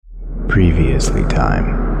Previously time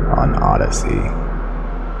on Odyssey.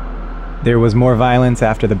 There was more violence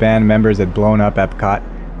after the band members had blown up Epcot.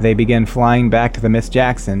 They began flying back to the Miss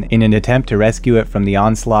Jackson in an attempt to rescue it from the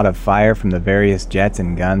onslaught of fire from the various jets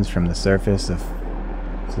and guns from the surface of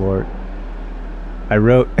Florida. I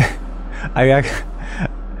wrote... I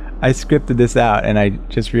scripted this out and I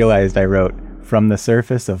just realized I wrote, from the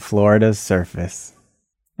surface of Florida's surface.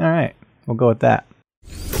 Alright, we'll go with that.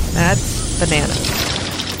 That's banana.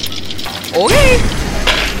 Okay.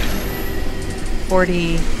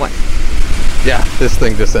 41. Yeah, this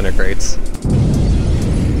thing disintegrates.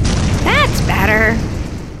 That's better.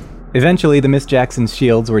 Eventually, the Miss Jackson's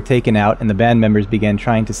shields were taken out and the band members began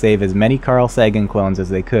trying to save as many Carl Sagan clones as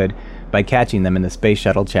they could by catching them in the Space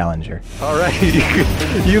Shuttle Challenger. Alright,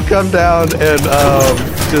 you come down and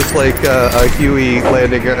just like a Huey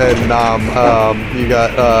landing and you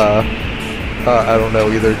got I don't know,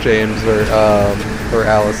 either James or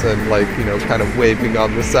Allison, like, you know, kind of waving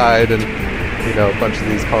on the side, and you know, a bunch of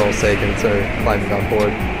these Carl Sagans are climbing on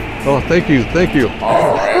board. Oh, thank you.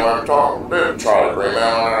 Alright, we're talking to Charlie Greenman.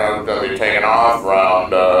 I'm going to be taking off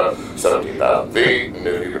around 17,000 feet, and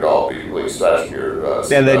if you could all be please fasten your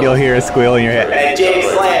And then you'll hear a squeal in your head. And Jay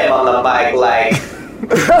Slam on the bike, like...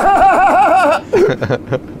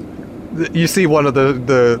 You see one of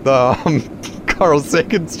the Carl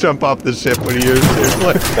Sagans jump off the ship when he hears it.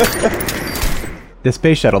 The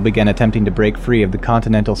space shuttle began attempting to break free of the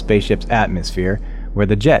Continental spaceship's atmosphere, where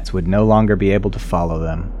the jets would no longer be able to follow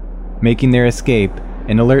them. Making their escape,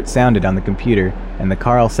 an alert sounded on the computer, and the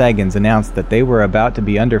Carl Sagans announced that they were about to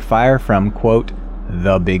be under fire from, quote,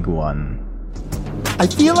 the Big One. I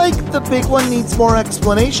feel like the Big One needs more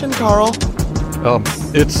explanation, Carl.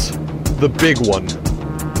 It's the Big One.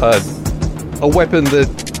 A weapon that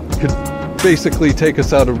could basically take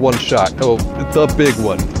us out in one shot. Oh, the Big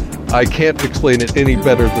One. I can't explain it any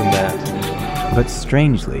better than that. But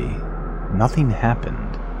strangely, nothing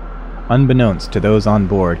happened. Unbeknownst to those on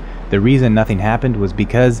board, the reason nothing happened was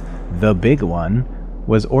because the Big One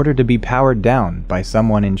was ordered to be powered down by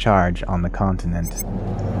someone in charge on the continent.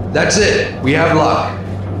 That's it. We have luck.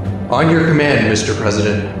 On your command, Mr.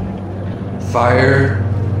 President. Fire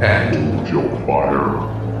and... Your fire.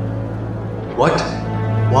 What?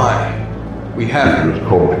 Why? We It have... has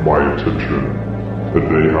come to my attention that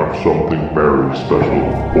they have something very special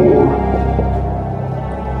on board.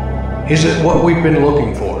 Is it what we've been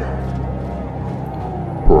looking for?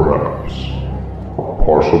 Perhaps.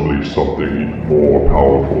 Possibly something even more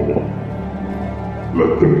powerful.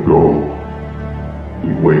 Let them go.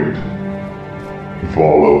 We wait.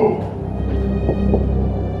 Follow.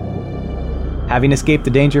 Having escaped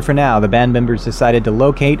the danger for now, the band members decided to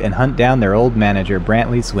locate and hunt down their old manager,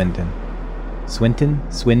 Brantley Swinton.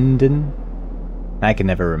 Swindon? I can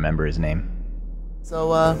never remember his name.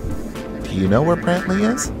 So, do you know where Brantley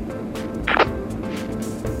is?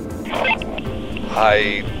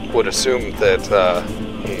 I would assume that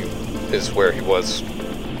he is where he was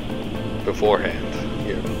beforehand.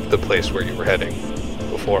 You know, the place where you were heading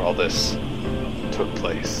before all this took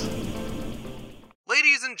place.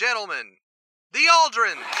 Ladies and gentlemen, the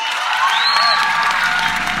Aldrins!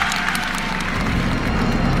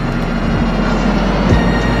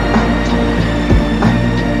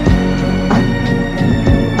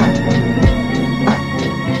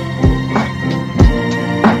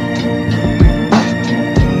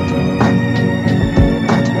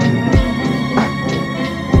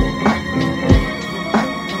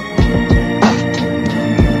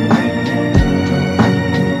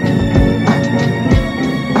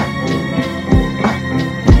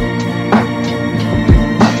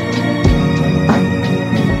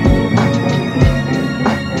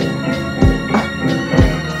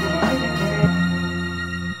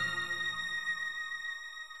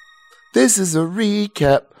 This is a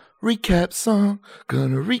recap song.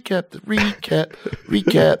 Gonna recap the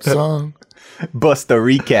recap song. Bust a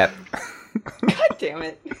recap. God damn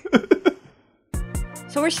it.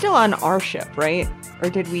 So we're still on our ship, right? Or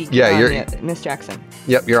did we Yeah, get you're- on the Miss Jackson?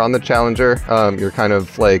 Yep, you're on the Challenger. You're kind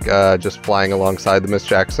of like just flying alongside the Miss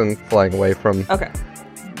Jackson, flying away from Okay,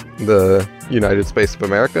 the United States of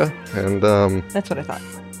America, and that's what I thought.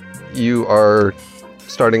 you are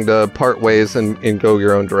starting to part ways and go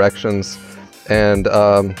your own directions, and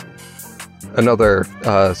another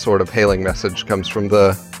sort of hailing message comes from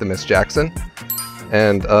the Miss Jackson,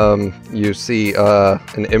 and you see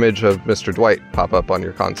an image of Mr. Dwight pop up on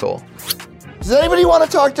your console. Does anybody want to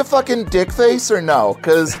talk to fucking Dickface or no?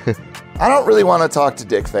 Because I don't really want to talk to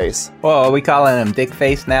Dickface. Whoa, are we calling him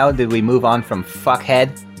Dickface now? Did we move on from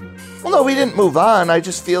Fuckhead? Well, no, we didn't move on. I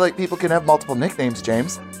just feel like people can have multiple nicknames,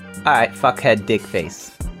 James. Alright, Fuckhead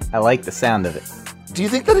Dickface. I like the sound of it. Do you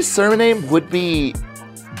think that his surname would be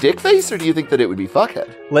Dickface, or do you think that it would be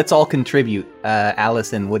Fuckhead? Let's all contribute.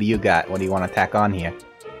 Allison, what do you got? What do you want to tack on here?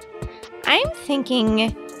 I'm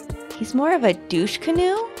thinking he's more of a douche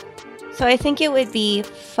canoe. So I think it would be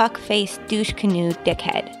fuckface douche canoe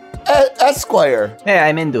dickhead. Esquire. Hey,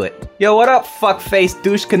 I'm into it. Yo, what up, fuckface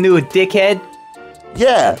douche canoe dickhead?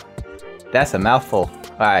 Yeah. That's a mouthful.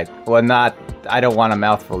 Alright, well I don't want a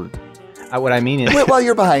mouthful. What I mean is... Wait while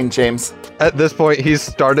you're behind, James. At this point, he's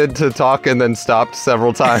started to talk and then stopped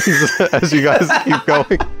several times as you guys keep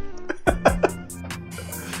going.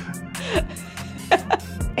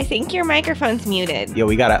 I think your microphone's muted. Yo,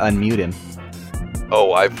 we gotta unmute him.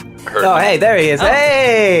 Oh, I've heard. Oh, hey, there he is. Oh.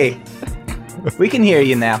 Hey! We can hear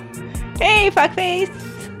you now. Hey, fuckface!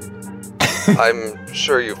 I'm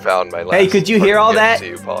sure you found my last. Hey, could you hear all that? To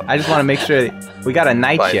you, Paul. I just want to make sure we gotta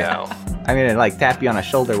knight By you. now. I'm gonna tap you on the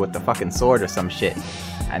shoulder with the fucking sword or some shit.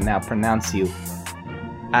 I now pronounce you.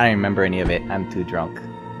 I don't remember any of it. I'm too drunk.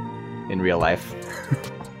 In real life.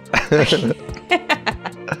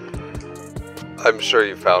 I'm sure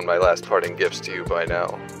you found my last parting gifts to you by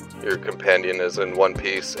now. Your companion is in one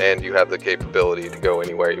piece, and you have the capability to go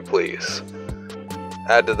anywhere you please.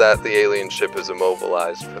 Add to that, the alien ship is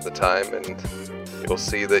immobilized for the time, and you'll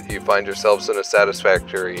see that you find yourselves in a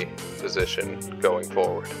satisfactory position going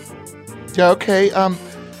forward. Yeah, okay,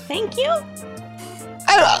 Thank you.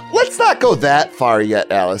 let's not go that far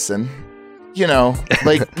yet, Allison. You know,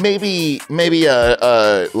 like maybe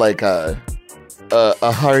a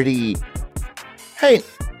hearty, hey,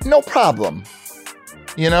 no problem.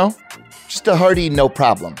 You know? Just a hearty no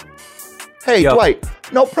problem. Hey, Yo. Dwight,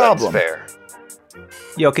 no problem. That's fair.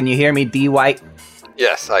 Yo, can you hear me, D. White?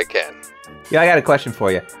 Yes, I can. Yo, I got a question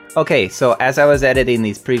for you. Okay, so as I was editing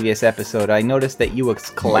these previous episodes, I noticed that you was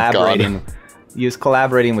collaborating. You was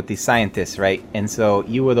collaborating with these scientists, right? And so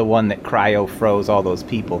you were the one that cryo-froze all those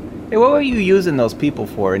people. Hey, what were you using those people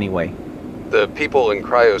for anyway? The people in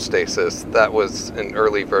cryostasis, that was an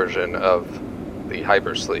early version of the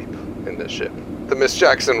hypersleep in this ship. The Miss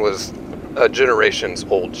Jackson was a generation's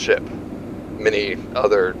old ship. Many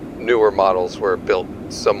other newer models were built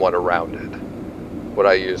somewhat around it. What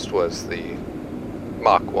I used was the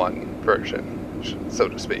Mach 1 version, so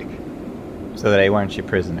to speak. So that they weren't your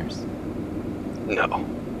prisoners. No.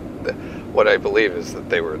 What I believe is that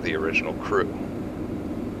they were the original crew.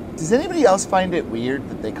 Does anybody else find it weird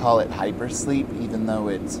that they call it hypersleep even though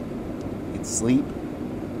it's sleep?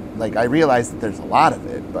 Like, I realize that there's a lot of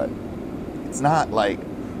it, but it's not like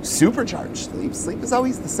supercharged sleep. Sleep is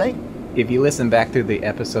always the same. If you listen back through the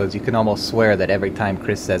episodes, you can almost swear that every time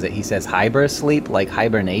Chris says it, he says sleep, like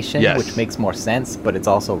hibernation, Yes. which makes more sense, but it's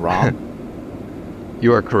also wrong.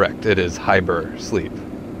 You are correct. It is hyper sleep.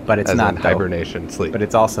 But it's as not, in though. hibernation sleep. But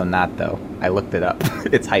it's also not, though. I looked it up.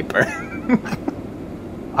 It's hyper.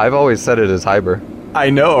 I've always said it as hyper. I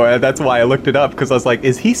know, that's why I looked it up, because I was like,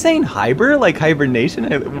 is he saying hyper, like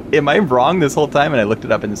hibernation? Am I wrong this whole time? And I looked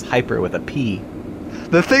it up, and it's hyper with a P.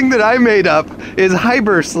 The thing that I made up is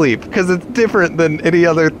hyper sleep, because it's different than any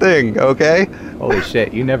other thing, okay? Holy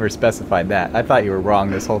shit, you never specified that. I thought you were wrong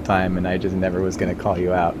this whole time, and I just never was going to call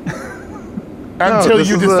you out. Until this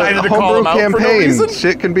you is decided a to call him homebrew out for no campaign. reason?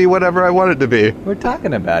 Shit can be whatever I want it to be. We're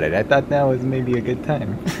talking about it. I thought now was maybe a good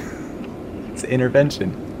time. It's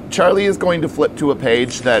intervention. Charlie is going to flip to a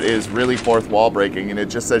page that is really fourth wall breaking, and it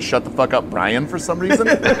just says, "Shut the fuck up, Brian," for some reason.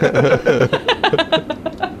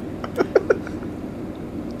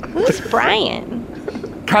 Who's Brian?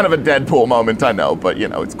 Kind of a Deadpool moment, I know, but, you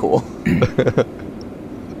know, it's cool.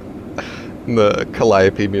 The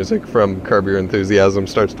Calliope music from Curb Your Enthusiasm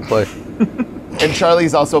starts to play. And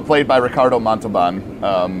Charlie's also played by Ricardo Montalban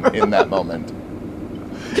in that moment.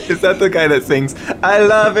 Is that the guy that sings, I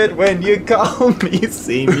love it when you call me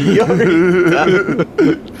señorita?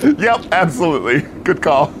 Yep, absolutely. Good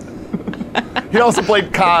call. He also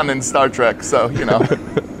played Khan in Star Trek, so, you know.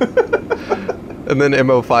 And then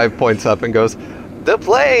MO5 points up and goes, "The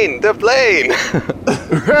plane! The plane!"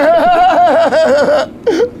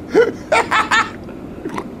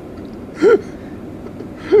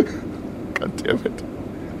 God damn it.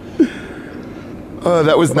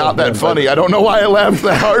 That was not that funny. I don't know why I laughed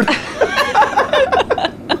that hard.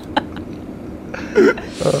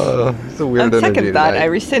 It's a weird On energy second thought, tonight. I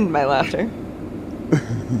rescind my laughter.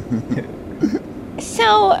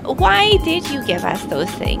 So, why did you give us those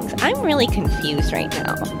things? I'm really confused right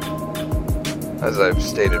now. As I've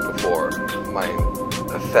stated before, my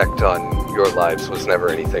effect on your lives was never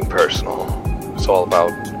anything personal. It's all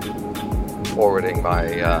about forwarding my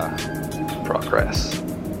progress.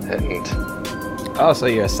 And Oh, so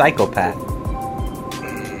you're a psychopath.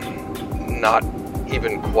 not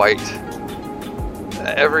even quite.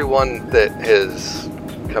 Everyone that has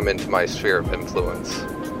come into my sphere of influence,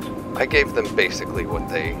 I gave them basically what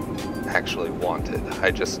they actually wanted. I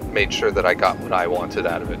just made sure that I got what I wanted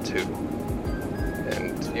out of it too.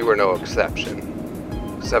 And you were no exception.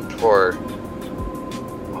 Except for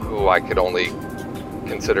who I could only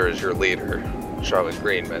consider as your leader, Charlotte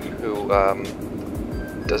Greenman, who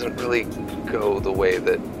doesn't really go the way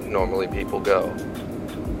that normally people go.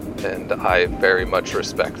 And I very much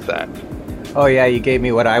respect that. Oh yeah, you gave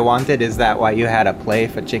me what I wanted? Is that why you had a play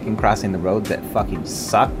for Chicken Crossing the Road that fucking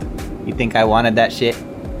sucked? You think I wanted that shit?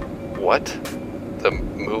 What? The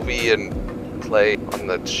movie and play on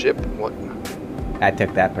the ship? What? I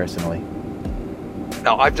took that personally.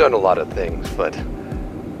 Now, I've done a lot of things, but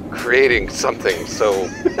creating something so...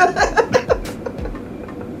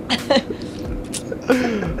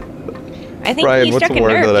 I think Brian, you what's struck a a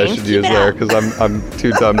word nerve, that I James. should Keep use it there? up. Because I'm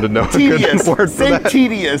too dumb to know a Tedious. good word for Say that.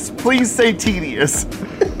 tedious. Please say tedious.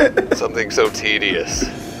 something so tedious.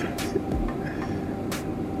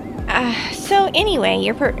 So anyway,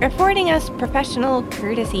 you're affording us professional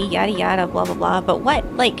courtesy, yada yada, blah blah blah. But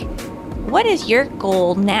what is your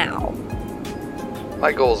goal now?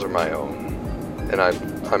 My goals are my own, and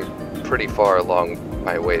I'm pretty far along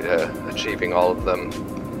my way to achieving all of them.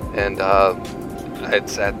 And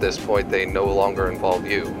it's at this point they no longer involve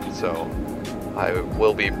you, so I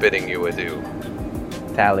will be bidding you adieu.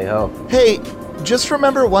 Tally ho. Hey, just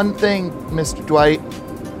remember one thing, Mr. Dwight.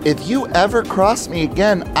 If you ever cross me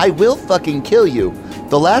again, I will fucking kill you.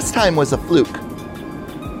 The last time was a fluke.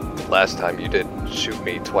 The last time you did shoot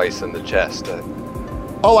me twice in the chest.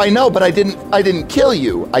 Oh, I know, but I didn't kill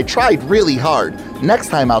you. I tried really hard. Next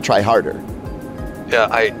time I'll try harder. Yeah,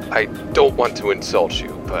 I don't want to insult you,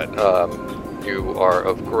 but you are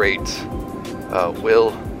of great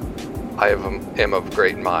will. I am of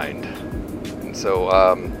great mind. And so,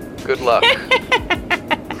 good luck.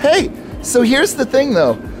 Hey, so here's the thing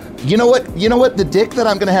though. You know what the dick that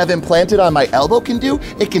I'm gonna have implanted on my elbow can do?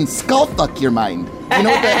 It can skull fuck your mind. You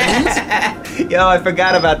know what that means? Yo, I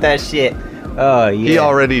forgot about that shit. Oh, yeah. He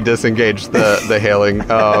already disengaged the hailing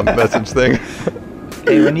message thing.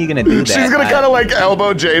 Hey, when are you gonna do that? She's gonna kind of like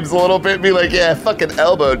elbow James a little bit and be like, yeah, fucking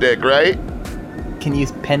elbow dick, right? Can you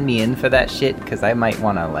pen me in for that shit? Because I might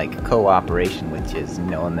want to, like, cooperation with you,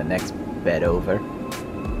 on the next bed over.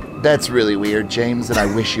 That's really weird, James, and I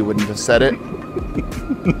wish you wouldn't have said it.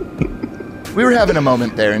 We were having a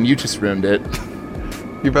moment there, and you just ruined it.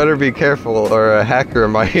 You better be careful, or a hacker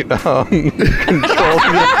might control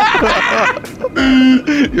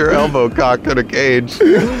your elbow cock in a cage.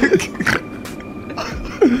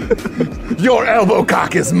 Your elbow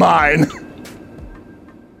cock is mine.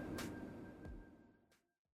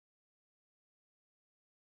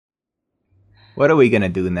 What are we gonna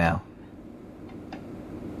do now?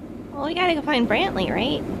 Well, we gotta go find Brantley,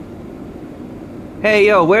 right? Hey,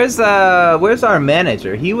 yo, where's our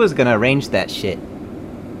manager? He was gonna arrange that shit.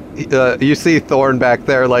 You see Thorn back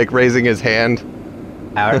there, like, raising his hand.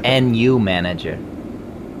 Our NU manager.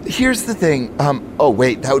 Here's the thing. Oh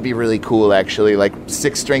wait, that would be really cool, actually. Like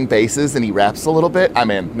 6-string basses, and he raps a little bit. I'm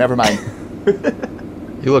in. Never mind.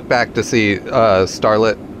 You look back to see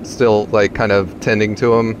Starlet still, like, kind of tending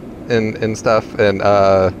to him and stuff, and,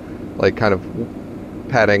 like, kind of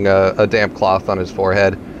patting a damp cloth on his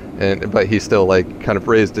forehead. But he still, like, kind of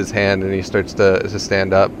raised his hand, and he starts to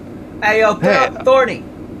stand up. Hey, yo, Thorny.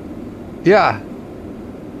 Yeah.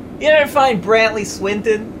 You ever find Brantley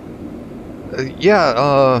Swinton?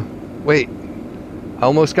 Wait. I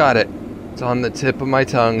almost got it. It's on the tip of my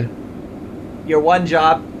tongue. Your one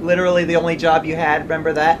job, literally the only job you had,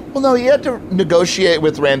 remember that? Well, no, you had to negotiate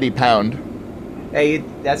with Randy Pound. Hey,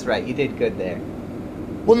 that's right, you did good there.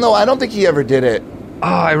 Well, no, I don't think he ever did it. Oh,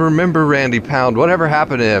 I remember Randy Pound. Whatever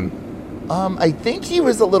happened to him? I think he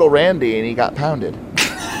was a little randy and he got pounded.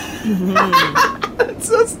 That's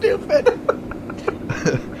so stupid.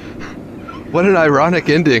 What an ironic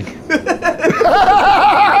ending.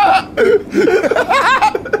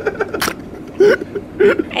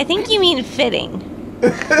 I think you mean fitting.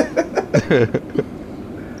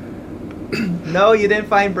 No, you didn't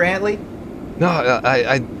find Brantley? No,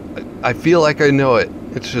 I feel like I know it.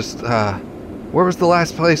 It's just, where was the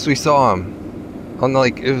last place we saw him? On,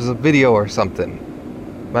 like, it was a video or something.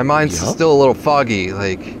 My mind's still a little foggy,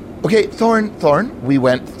 like... Okay, Thorn, we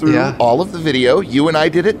went through all of the video. You and I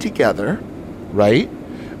did it together, right?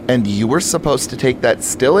 And you were supposed to take that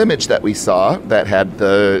still image that we saw that had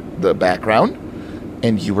the background,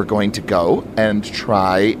 and you were going to go and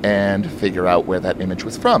try and figure out where that image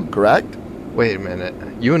was from, correct? Wait a minute.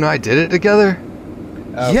 You and I did it together?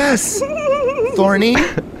 Yes! Thorny,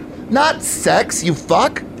 Not sex, you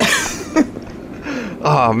fuck.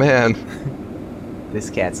 Oh, man. This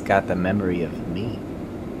cat's got the memory of me.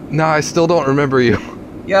 No, I still don't remember you.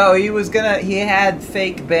 Yo, he had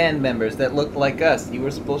fake band members that looked like us. You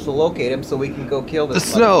were supposed to locate him so we can go kill The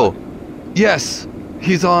this snow. Yes.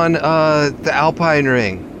 He's on the Alpine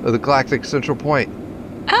Ring of the Galactic Central Point.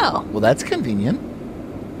 Oh, Well, that's convenient.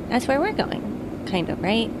 that's where we're going. Kind of,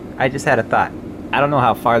 right? I just had a thought. I don't know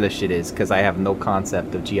how far this shit is because I have no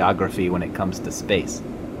concept of geography when it comes to space.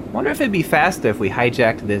 Wonder if it'd be faster if we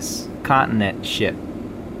hijacked this continent ship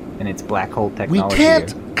and its black hole We technology.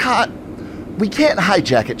 can't we can't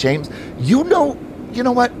hijack it, James. You know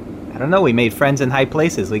what? I don't know. We made friends in high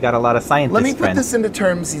places. We got a lot of scientists Let me put friends. this into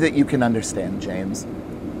terms that you can understand, James.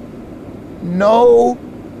 No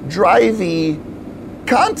drivey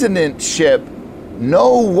continent ship,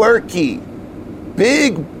 no worky.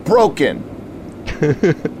 Big broken.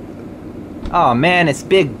 Oh man, it's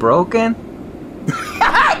big broken.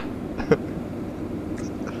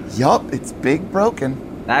 Yup, it's big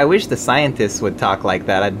broken. I wish the scientists would talk like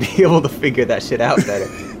that. I'd be able to figure that shit out better.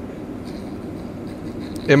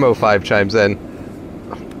 MO5 chimes in.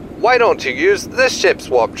 Why don't you use this ship's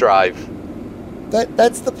warp drive?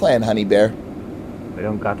 That's the plan, honey bear. We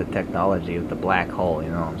don't got the technology of the black hole, you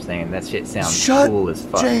know what I'm saying? That shit sounds Shut cool as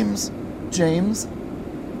fuck. James.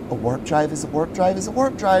 A warp drive is a warp drive is a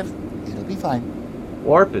warp drive. It'll be fine.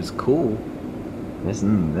 Warp is cool. This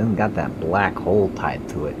doesn't got that black hole tied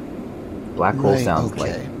to it. Black hole sounds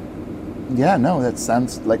okay. Yeah, no, that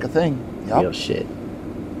sounds like a thing. like Yup. real shit.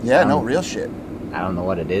 Yeah, no, real shit. I don't know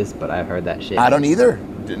what it is, but I've heard that shit. I don't either.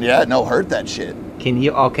 Yeah, no, heard that shit. Can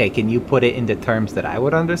you put it into terms that I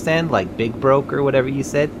would understand, like big broke or whatever you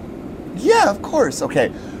said? Yeah, of course.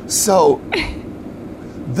 Okay, so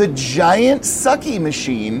the giant sucky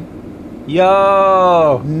machine,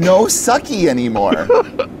 Yo! no sucky anymore.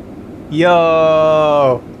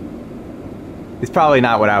 Yo! It's probably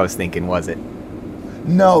not what I was thinking, was it?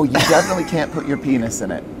 No, you definitely can't put your penis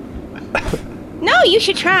in it. No, you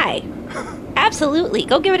should try. Absolutely.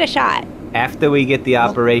 Go give it a shot. After we get the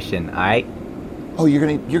operation, alright? Oh, you're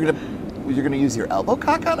gonna use your elbow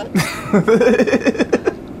cock on it?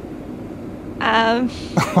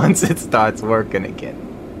 Once it starts working again.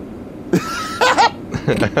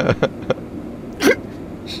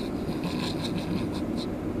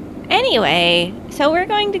 Anyway, so we're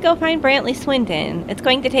going to go find Brantley Swinton. It's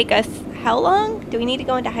going to take us how long? Do we need to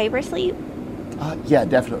go into hypersleep? Yeah,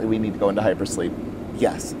 definitely. We need to go into hypersleep.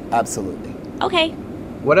 Yes, absolutely. Okay.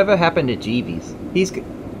 Whatever happened to Jeeves? He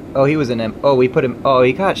was an we put him,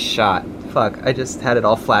 he got shot. Fuck, I just had it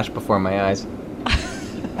all flash before my eyes.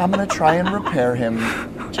 I'm gonna try and repair him,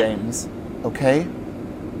 James. Okay?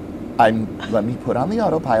 Let me put on the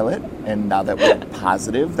autopilot, and now that we're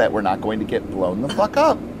positive that we're not going to get blown the fuck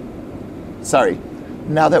up. Sorry.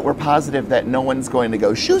 Now that we're positive that no one's going to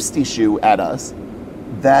go shoosty-shoo at us,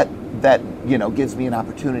 that gives me an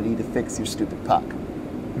opportunity to fix your stupid puck.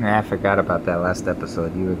 Nah, I forgot about that last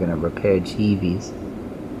episode. You were gonna repair Jeeves.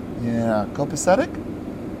 Yeah, copacetic?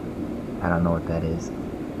 I don't know what that is.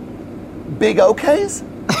 Big okays?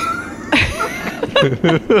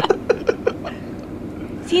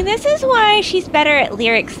 See, this is why she's better at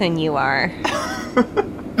lyrics than you are.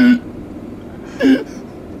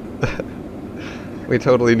 We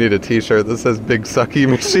totally need a t-shirt that says Big Sucky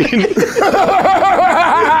Machine.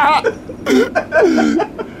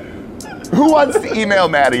 Who wants to email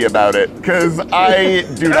Maddie about it? Because I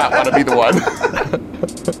do not want to be the one.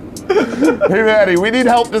 Hey Maddie, we need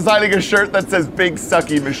help designing a shirt that says Big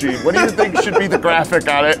Sucky Machine. What do you think should be the graphic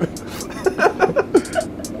on it?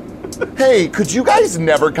 Hey, could you guys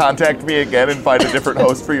never contact me again and find a different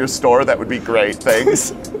host for your store? That would be great,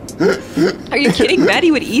 thanks. Are you kidding?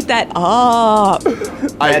 Maddie would eat that up.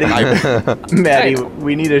 Maddie,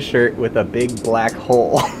 we need a shirt with a big black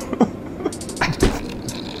hole.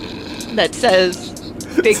 That says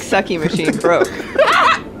Big Sucky Machine broke.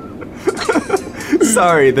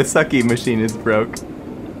 Sorry, the sucky machine is broke.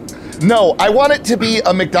 No, I want it to be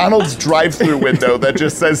a McDonald's drive-thru window that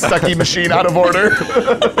just says Sucky Machine out of order.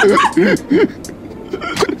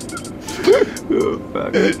 Oh,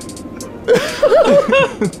 fuck.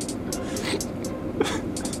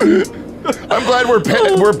 I'm glad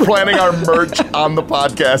we're planning our merch on the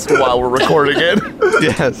podcast while we're recording it.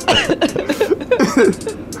 Yes.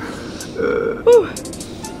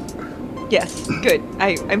 Yes, good.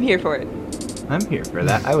 I'm here for it. I'm here for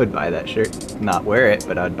that. I would buy that shirt. Not wear it,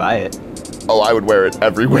 but I'd buy it. Oh, I would wear it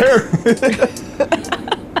everywhere.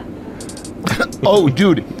 Oh,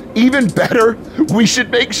 dude, even better, we should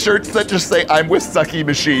make shirts that just say, I'm with Sucky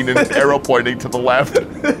Machine and an arrow pointing to the left.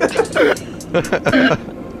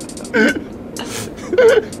 I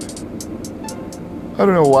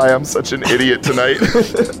don't know why I'm such an idiot tonight.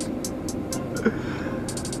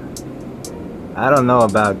 I don't know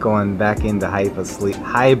about going back into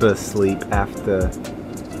hypersleep after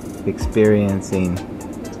experiencing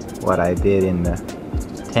what I did in the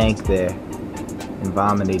tank there and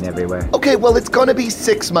vomiting everywhere. Okay, well, it's gonna be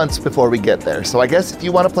 6 months before we get there, so I guess if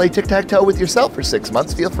you want to play tic-tac-toe with yourself for 6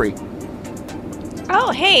 months, feel free.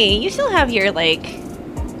 Oh, hey, you still have your,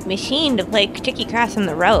 machine to play Tricky Cross on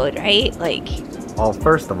the road, right? Well,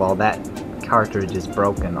 first of all, that cartridge is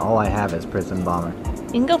broken. All I have is Prison Bomber.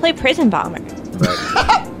 You can go play Prison Bomber. But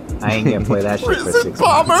I ain't gonna play that shit for 6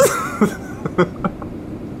 Bomber! months.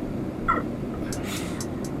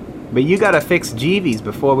 But you gotta fix Jeeves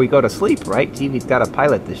before we go to sleep, right? Jeeves gotta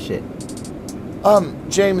pilot this shit.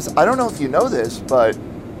 James, I don't know if you know this, but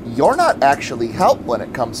you're not actually help when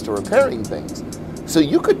it comes to repairing things. So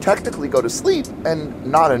you could technically go to sleep and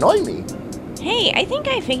not annoy me. Hey, I think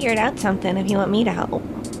I figured out something if you want me to help.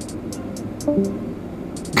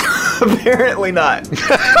 Apparently not.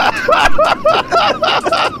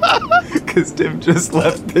 Because Tim just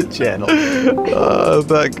left the channel.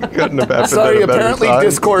 That couldn't have happened. Sorry, at a better apparently time.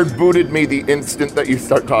 Discord booted me the instant that you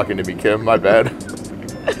start talking to me, Kim. My bad.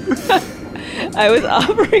 I was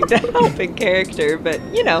offering to help in character, but,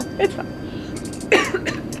 it's fine.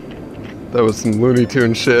 That was some Looney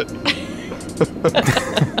Tune shit.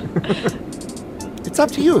 It's up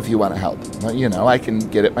to you if you want to help. Well, I can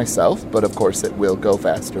get it myself, but of course it will go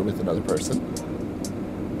faster with another person.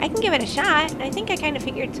 I can give it a shot. I think I kind of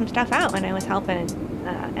figured some stuff out when I was helping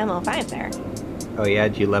MO5 there. Oh yeah,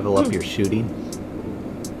 did you level up your shooting?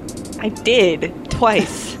 I did.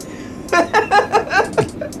 Twice.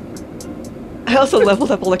 I also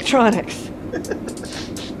leveled up electronics.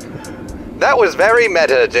 That was very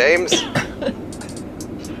meta, James.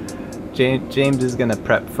 James is gonna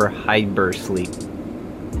prep for hypersleep.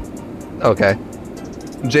 Okay.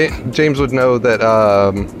 James would know that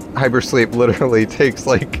hypersleep literally takes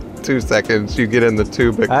 2 seconds. You get in the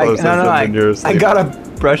tube, it closes, and then you're asleep. I gotta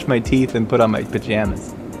brush my teeth and put on my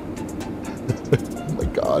pajamas. Oh my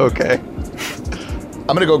god. Okay.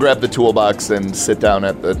 I'm gonna go grab the toolbox and sit down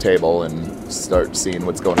at the table and start seeing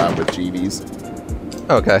what's going on with GVs.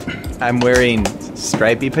 Okay. I'm wearing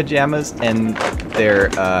stripy pajamas, and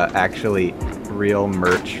they're actually real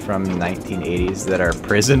merch from the 1980s that are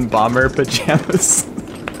Prison Bomber pajamas.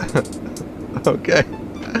 Okay.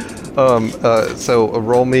 So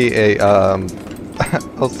roll me a,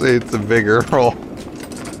 I'll say it's a vigor roll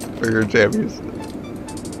for your jammies.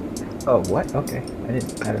 Oh, what? Okay.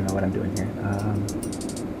 I don't know what I'm doing here.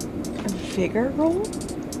 A vigor roll?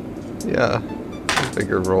 Yeah. A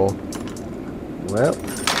vigor roll. Well,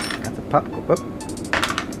 that's a pop. Whoop.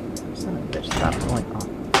 Son of a bitch, stop going off.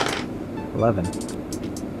 11.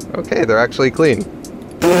 Okay, they're actually clean.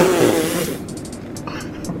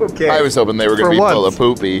 Okay. I was hoping they were going to be full of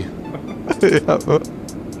poopy.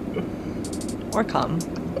 Or cum.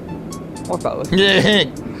 Or both.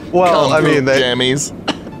 Well, I mean, jammies.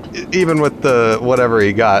 Even with the whatever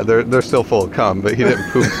he got, they're still full of cum, but he didn't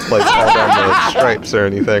poop all down the stripes or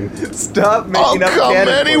anything. Stop making I'll up come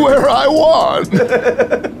canon anywhere I want.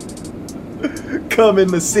 Come in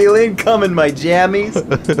the ceiling, come in my jammies.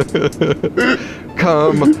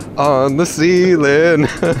 Come on the ceiling.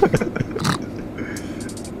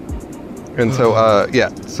 And so,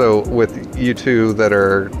 so with you two that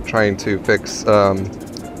are trying to fix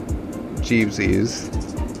Jeevesies,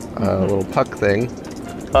 little puck thing.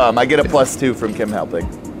 I get a +2 from Kim helping.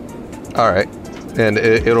 All right, and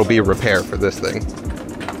it'll be repair for this thing.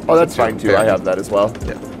 Oh, that's fine too. I have that as well.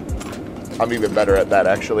 Yeah. I'm even better at that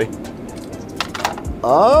actually.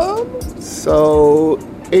 So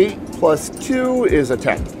 8 + 2 is a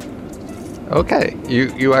 10. Okay,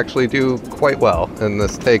 you actually do quite well, and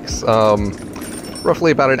this takes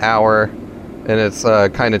roughly about an hour, and it's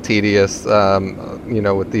kind of tedious.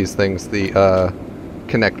 With these things, the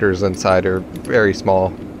connectors inside are very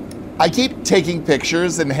small. I keep taking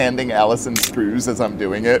pictures and handing Allison screws as I'm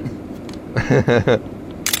doing it.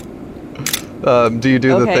 Do you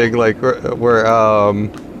do the thing where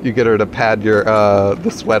you get her to pad your the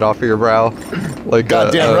sweat off of your brow, like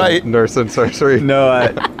goddamn right, nurse in surgery?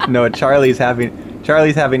 No, Charlie's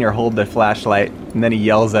having her hold the flashlight, and then he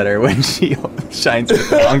yells at her when she shines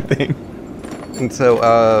the wrong thing. And so,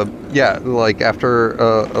 after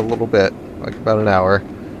a little bit, like about an hour,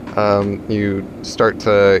 you start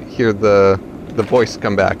to hear the voice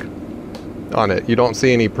come back on it. You don't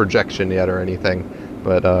see any projection yet or anything,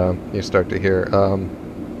 but you start to hear,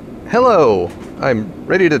 "Hello, I'm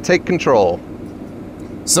ready to take control."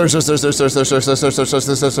 Sir.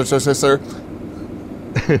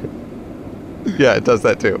 Yeah, it does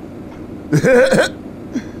that too.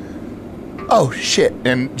 Oh shit!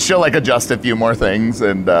 And she'll like adjust a few more things,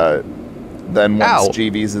 and then once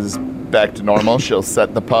Jeeves is back to normal, she'll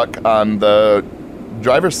set the puck on the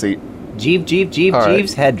driver's seat.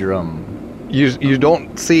 Jeeves headroom. You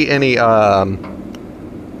don't see any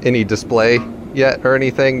display yet or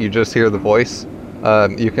anything. You just hear the voice.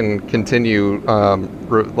 You can continue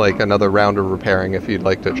like another round of repairing if you'd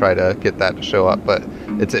like to try to get that to show up, but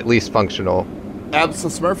it's at least functional.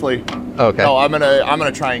 Absolutely. Okay. No, I'm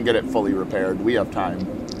gonna try and get it fully repaired. We have time.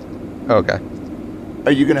 Okay.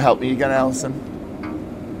 Are you gonna help me again, Allison?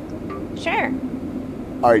 Sure.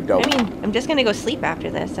 All right, dope. I mean, I'm just gonna go sleep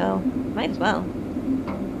after this, so might as well.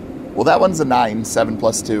 Well, that one's a 9, 7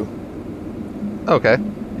 plus 2. Okay.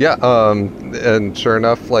 Yeah. And sure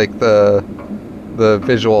enough, like the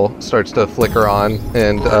visual starts to flicker on,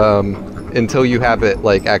 and until you have it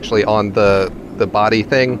like actually on the body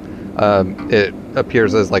thing, it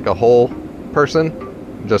appears as like a whole person,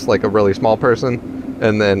 just like a really small person,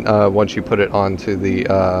 and then once you put it onto the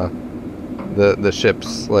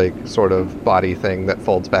ship's like sort of body thing that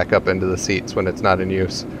folds back up into the seats when it's not in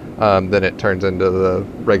use, then it turns into the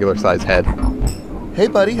regular size head. Hey,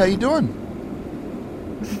 buddy, how you doing?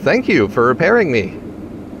 Thank you for repairing me.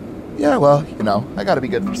 Yeah, well, you know, I gotta be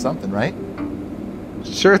good for something, right?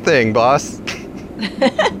 Sure thing, boss.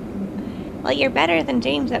 Well, you're better than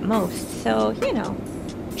James at most, so, you know.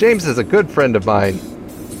 James is a good friend of mine.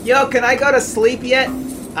 Yo, can I go to sleep yet?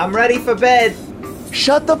 I'm ready for bed.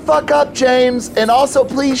 Shut the fuck up, James, and also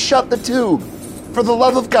please shut the tube. For the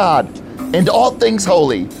love of God, and all things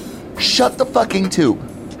holy, shut the fucking tube.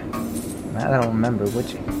 I don't remember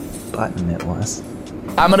which button it was.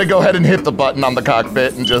 I'm gonna go ahead and hit the button on the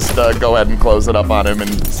cockpit and just go ahead and close it up on him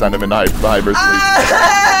and send him into hypersleep.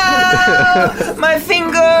 Ah, my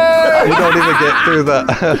finger! You don't even get through the.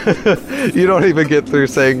 You don't even get through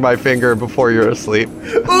saying my finger before you're asleep.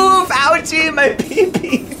 Oof! Ouchie! My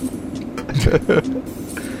pee-pee!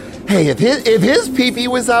 Hey, if his pee-pee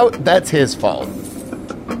was out, that's his fault.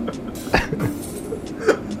 I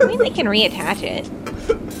mean, they can reattach it.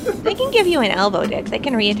 They can give you an elbow dick. They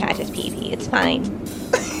can reattach his pee-pee. It's fine.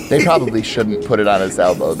 They probably shouldn't put it on his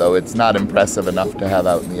elbow, though. It's not impressive enough to have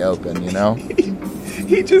out in the open, you know?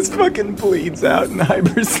 He just fucking bleeds out in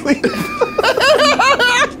hypersleep.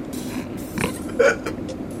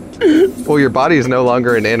 Well, your body is no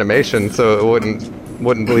longer in animation, so it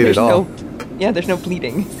wouldn't bleed at all. There's no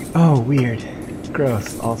bleeding. Oh, weird.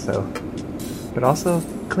 Gross, also. But also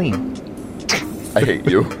clean. I hate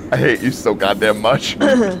you. I hate you so goddamn much.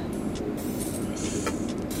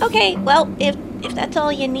 Okay, well, if that's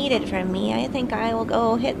all you needed from me, I think I will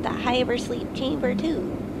go hit the hypersleep chamber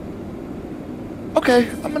too. Okay,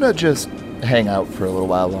 I'm gonna just hang out for a little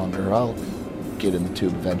while longer. I'll get in the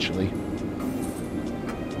tube eventually.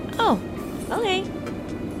 Oh, okay.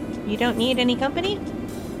 You don't need any company?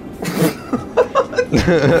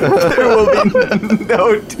 There will be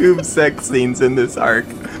no tube sex scenes in this arc.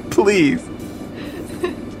 Please.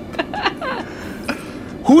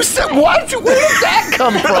 Who said what? Where did that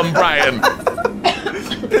come from, Brian?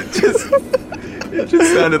 It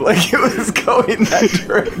just sounded like it was going that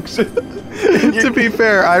direction. To be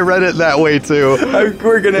fair, I read it that way too.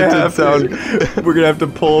 We're gonna have to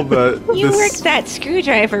pull the. You worked that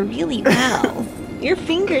screwdriver really well. Your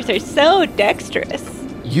fingers are so dexterous.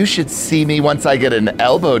 You should see me once I get an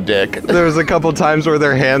elbow dick. There was a couple times where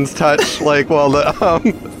their hands touch, like while the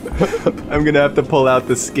I'm gonna have to pull out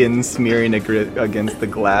the skin smearing against the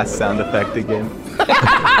glass sound effect again.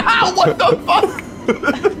 What the fuck?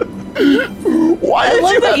 Why did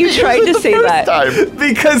love that you tried to say that. Time?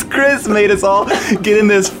 Because Chris made us all get in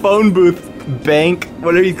this phone booth bank.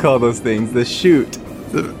 What do you call those things? The chute.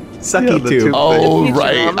 The sucky tube. Oh,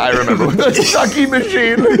 right. I remember. The sucky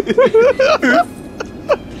machine.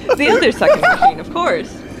 The other sucking machine, of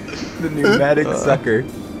course. The pneumatic sucker.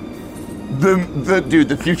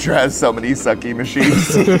 The future has so many sucky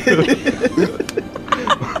machines.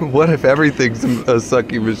 What if everything's a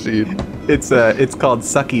sucky machine? It's called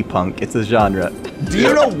sucky punk. It's a genre. Do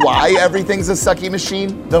you know why everything's a sucky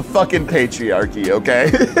machine? The fucking patriarchy, okay?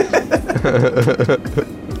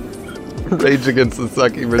 Rage Against the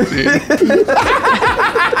Sucky Machine.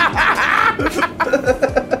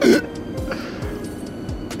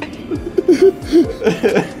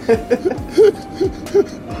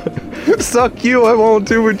 Suck you, I won't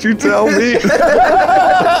do what you tell me.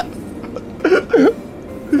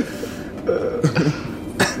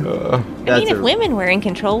 I mean, if women were in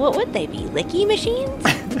control, what would they be? Licky machines?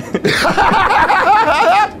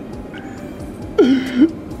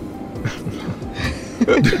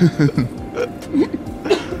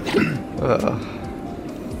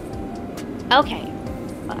 Okay.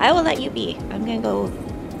 Well, I will let you be. I'm gonna go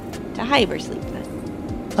to hypersleep then.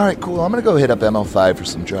 All right, cool. I'm gonna go hit up MO5 for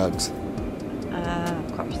some drugs.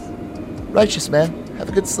 Of course. Righteous, man. Have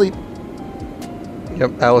a good sleep.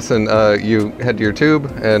 Yep, Allison, you head to your tube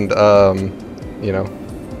and,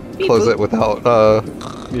 close it without,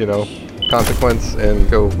 consequence and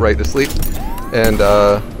go right to sleep. And,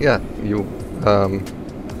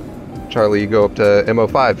 Charlie, you go up to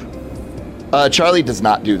MO5. Charlie does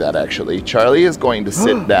not do that, actually. Charlie is going to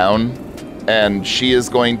sit down, and she is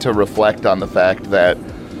going to reflect on the fact that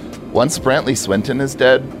once Brantley Swinton is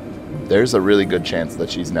dead, there's a really good chance that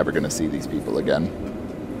she's never going to see these people again.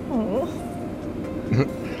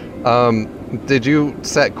 Did you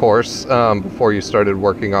set course before you started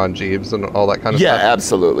working on Jeeves and all that kind of stuff? Yeah,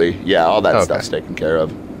 absolutely. Yeah, all that stuff's taken care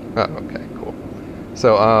of. Oh, okay, cool.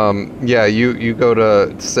 So, you go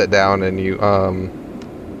to sit down and you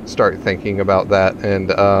start thinking about that, and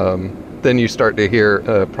then you start to hear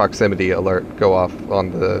a proximity alert go off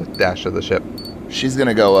on the dash of the ship. She's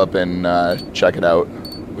gonna go up and check it out.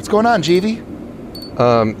 What's going on, Jeevy?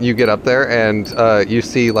 You get up there and you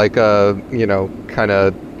see like a, kind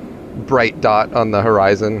of bright dot on the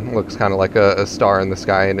horizon. Looks kind of like a star in the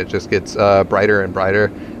sky, and it just gets brighter and brighter,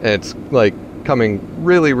 and it's like coming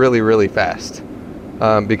really, really, really fast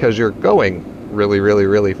because you're going really, really,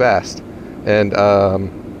 really fast. And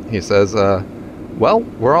he says, well,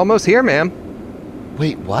 we're almost here, ma'am.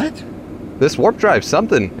 Wait, what? This warp drive's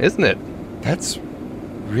something, isn't it? That's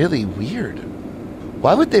really weird.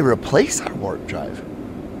 Why would they replace our warp drive?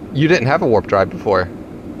 You didn't have a warp drive before.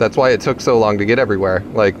 That's why it took so long to get everywhere.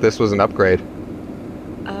 Like, this was an upgrade.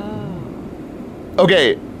 Oh.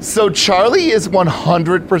 Okay, so Charlie is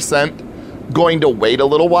 100% going to wait a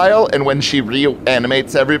little while, and when she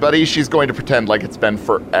reanimates everybody, she's going to pretend like it's been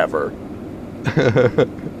forever.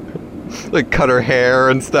 Like, cut her hair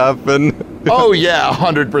and stuff, and... Oh, yeah,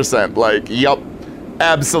 100%. Like, yup.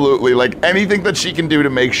 Absolutely. Like, anything that she can do to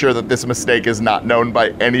make sure that this mistake is not known by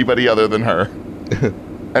anybody other than her.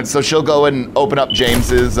 And so she'll go and open up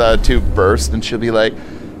James's tube first, and she'll be like,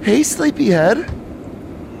 hey, sleepyhead.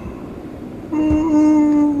 You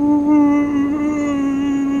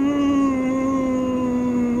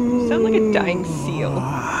sound like a dying seal.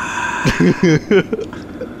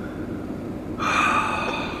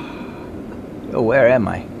 Oh, where am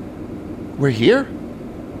I? We're here?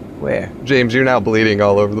 Where? James, you're now bleeding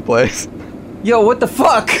all over the place. Yo, what the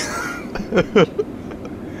fuck?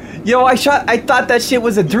 Yo, I thought that shit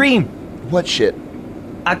was a dream. What shit?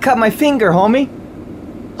 I cut my finger, homie.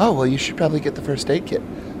 Oh, well, you should probably get the first aid kit.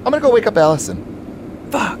 I'm gonna go wake up Allison.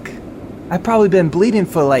 Fuck. I've probably been bleeding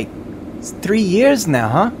for like 3 years now,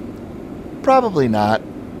 huh? Probably not.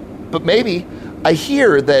 But maybe. I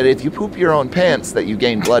hear that if you poop your own pants that you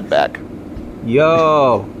gain blood back.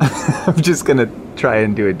 Yo. I'm just gonna try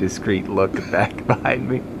and do a discreet look back behind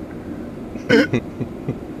me.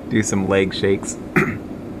 Do some leg shakes.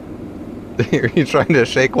 Are you trying to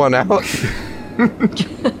shake one out?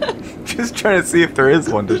 Just trying to see if there is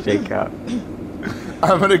one to shake out.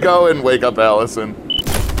 I'm gonna go and wake up Allison.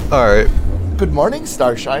 Alright. Good morning,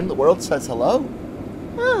 Starshine. The world says hello.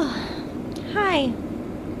 Oh, hi.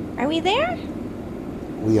 Are we there?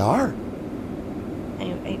 We are.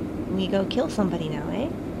 We go kill somebody now, eh?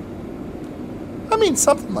 I mean,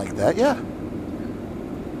 something like that, yeah.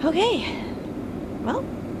 Okay. Well,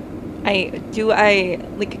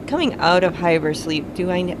 coming out of hypersleep, do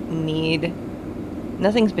I need...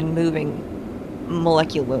 Nothing's been moving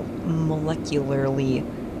molecularly,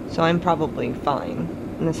 so I'm probably fine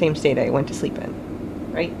in the same state I went to sleep in,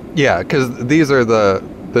 right? Yeah, because these are the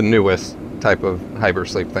newest type of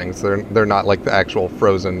hypersleep things. They're not like the actual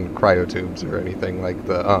frozen cryotubes or anything like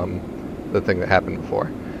the thing that happened before.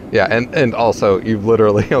 Yeah, and also you've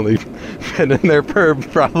literally only been in there for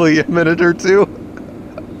probably a minute or two.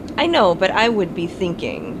 I know, but I would be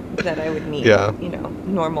thinking that I would need,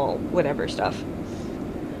 normal whatever stuff.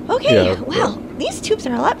 Okay, Yeah, well, these tubes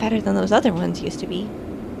are a lot better than those other ones used to be.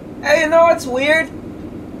 Hey, you know what's weird?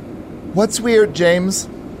 What's weird, James?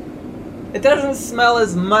 It doesn't smell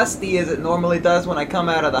as musty as it normally does when I come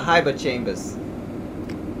out of the hyper chambers.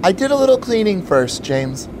 I did a little cleaning first,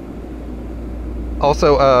 James.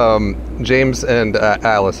 Also, James and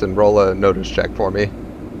Allison, roll a notice check for me.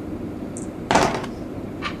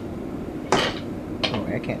 Oh,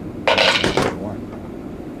 I can't.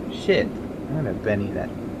 Shit. I'm gonna Benny that.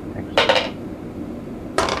 Actually.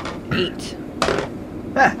 8.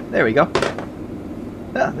 Ah, there we go.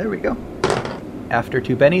 Ah, there we go. After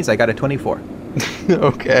 2 bennies, I got a 24.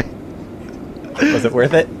 Okay. Was it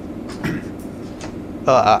worth it?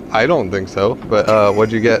 I don't think so. But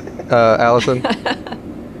what'd you get, Allison?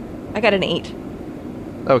 I got an 8.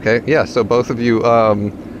 Okay, yeah. So both of you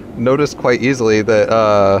noticed quite easily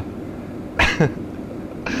that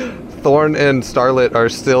Thorn and Starlet are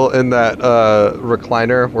still in that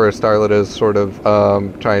recliner where Starlet is sort of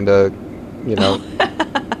trying to,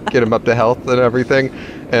 get him up to health and everything.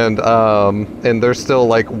 And there's still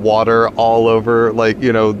like water all over, like,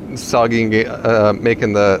 soggy,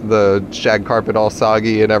 making the shag carpet all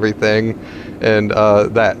soggy and everything. And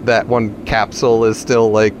that one capsule is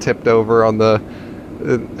still like tipped over on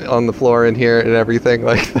the floor in here and everything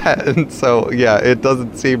like that. And so, yeah, it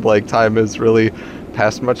doesn't seem like time has really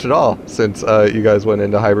passed much at all since you guys went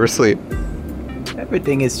into hypersleep.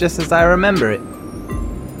 Everything is just as I remember it.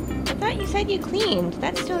 I thought you said you cleaned.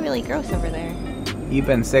 That's still really gross over there. You've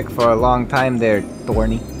been sick for a long time there,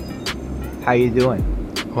 Thorny. How you doing?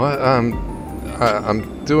 What?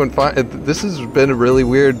 I'm doing fine. This has been a really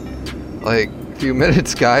weird, few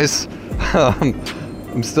minutes, guys.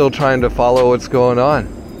 I'm still trying to follow what's going on.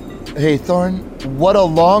 Hey, Thorn, what a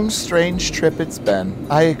long, strange trip it's been.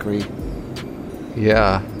 I agree.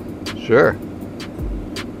 Yeah, sure.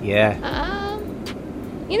 Yeah.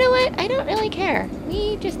 You know what? I don't really care.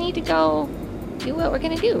 We just need to go do what we're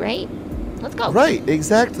gonna do, right? Let's go. Right,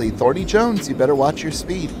 exactly. Thorny Jones, you better watch your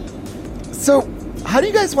speed. So, how do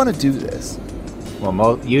you guys want to do this?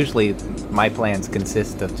 Well, usually my plans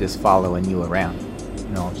consist of just following you around. You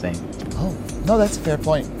know what I'm saying? Oh, no, that's a fair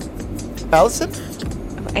point. Allison?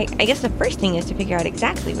 I guess the first thing is to figure out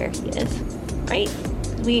exactly where he is, right?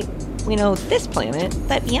 We know this planet,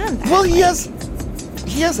 but beyond that... Well, he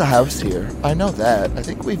has a house here. I know that. I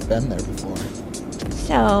think we've been there before.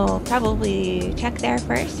 So, probably check there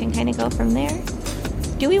first and kind of go from there?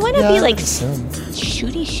 Do we want to be like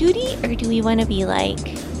shooty, or do we want to be like,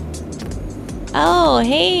 oh,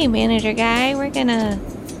 hey, manager guy, we're gonna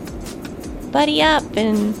buddy up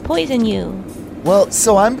and poison you? Well,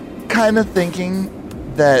 so I'm kind of thinking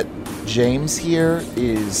that James here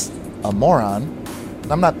is a moron.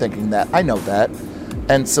 I'm not thinking that. I know that.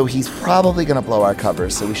 And so he's probably going to blow our cover,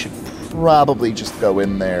 so we should probably just go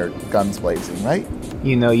in there guns blazing, right?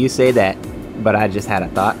 You say that, but I just had a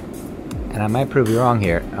thought, and I might prove you wrong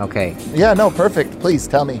here. Okay. Yeah, no, perfect. Please,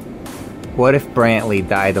 tell me. What if Brantley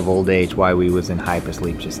died of old age while we was in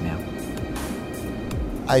hypersleep just now?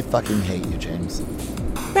 I fucking hate you, James.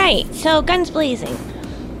 Right, so guns blazing.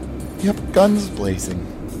 Yep, guns blazing.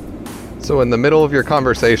 So in the middle of your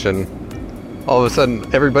conversation, all of a sudden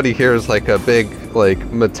everybody hears like a big,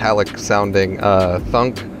 metallic sounding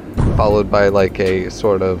thunk, followed by like a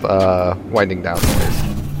sort of winding down noise.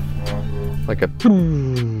 Like a...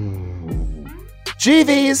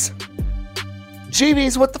 GVs!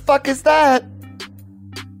 GVs, what the fuck is that?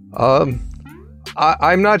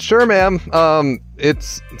 I'm not sure, ma'am.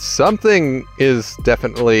 It's... something is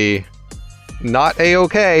definitely not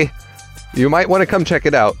A-okay. You might want to come check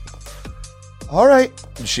it out. Alright.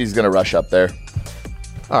 She's gonna rush up there.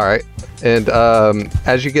 Alright. And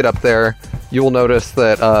as you get up there, you will notice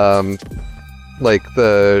that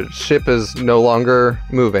the ship is no longer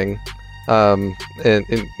moving. And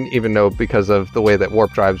even though because of the way that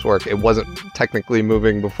warp drives work, it wasn't technically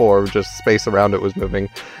moving before, just space around it was moving.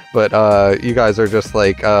 But you guys are just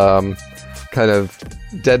kind of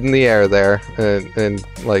dead in the air there, and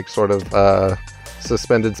sort of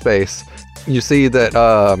suspended space. You see that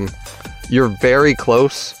you're very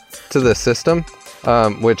close to the system,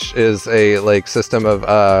 which is a system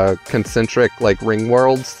of concentric ring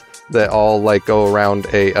worlds that all go around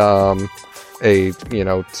a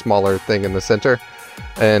smaller thing in the center,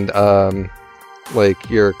 and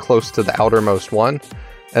you're close to the outermost one,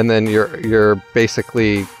 and then you're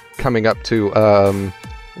basically coming up to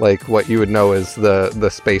what you would know as the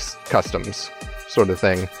space customs sort of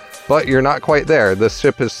thing. But you're not quite there. The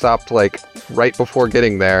ship has stopped right before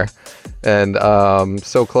getting there, and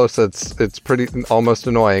so close it's pretty almost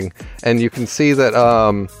annoying. And you can see that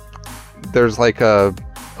there's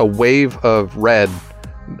a wave of red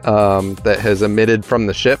that has emitted from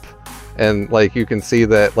the ship, and you can see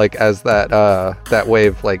that as that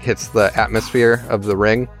wave hits the atmosphere of the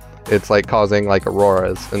ring, it's causing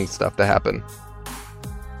auroras and stuff to happen.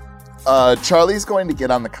 Charlie's going to get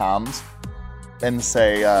on the comms and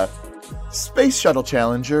say, Space Shuttle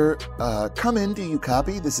Challenger, come in, do you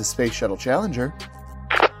copy? This is Space Shuttle Challenger.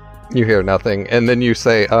 You hear nothing, and then you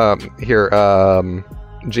say,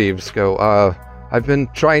 Jeeves go, I've been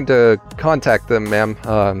trying to contact them, ma'am.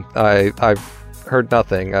 I've heard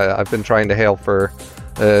nothing. I've been trying to hail for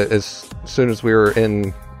as soon as we were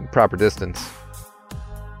in proper distance.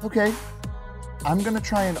 Okay. I'm gonna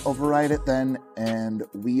try and override it then, and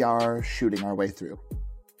we are shooting our way through.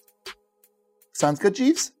 Sounds good,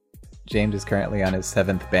 Jeeves? James is currently on his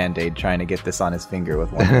 7th Band-Aid trying to get this on his finger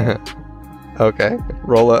with one hand. Okay.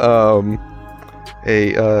 Roll a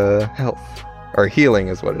health. Or healing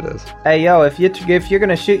is what it is. Hey, yo, if you're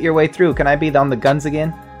gonna shoot your way through, can I be on the guns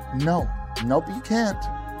again? No. Nope, you can't.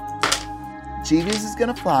 Jeeves is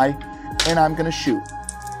gonna fly, and I'm gonna shoot.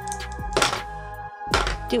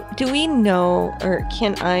 Do we know, or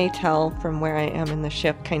can I tell from where I am in the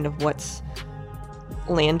ship kind of what's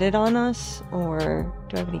landed on us? Or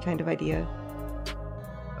do I have any kind of idea?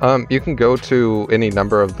 You can go to any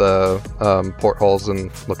number of the portholes and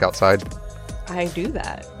look outside. I do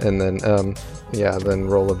that. And then, then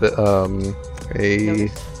roll a bit,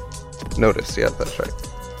 notice. Yeah, that's right.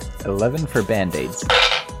 11 for Band-Aids.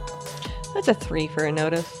 That's a 3 for a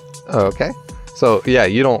notice. Okay. So, yeah,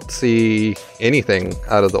 you don't see anything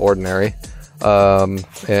out of the ordinary.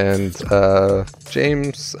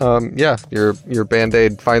 James, your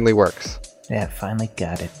Band-Aid finally works. Yeah, finally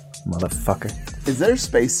got it, motherfucker. Is there a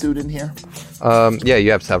spacesuit in here? Yeah,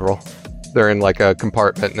 you have several. They're in like a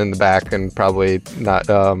compartment in the back and probably not,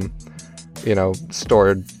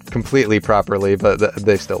 stored completely properly, but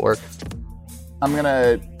they still work. I'm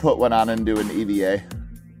gonna put one on and do an EVA.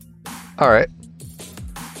 All right.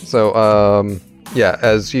 So,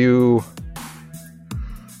 as you...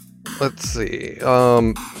 Let's see.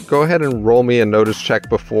 Go ahead and roll me a notice check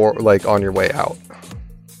before, on your way out.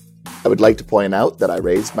 I would like to point out that I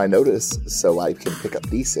raised my notice so I can pick up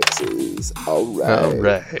D6s. All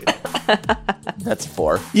right. That's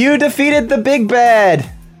 4. You defeated the big bad!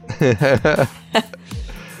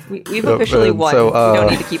 We've officially won. So, we don't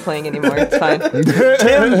need to keep playing anymore. It's fine.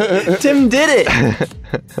 Tim did it!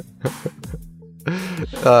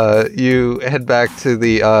 You head back to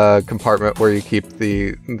the compartment where you keep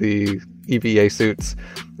the EVA suits,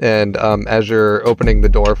 and as you're opening the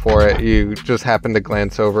door for it, you just happen to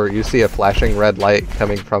glance over. You see a flashing red light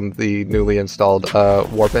coming from the newly installed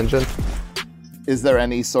warp engine. Is there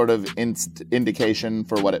any sort of indication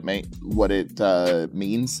for what it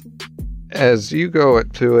means? As you go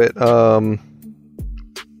to it,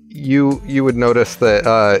 you would notice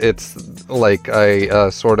that it's like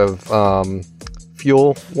a sort of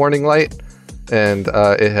fuel warning light, and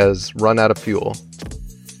it has run out of fuel.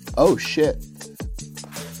 Oh shit.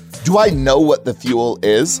 Do I know what the fuel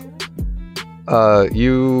is?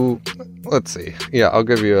 Let's see. Yeah, I'll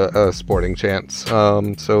give you a sporting chance.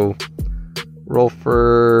 So roll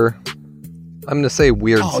for, I'm going to say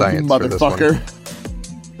weird science for this one. Motherfucker.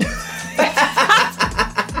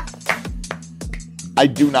 I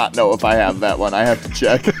do not know if I have that one. I have to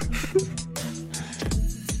check.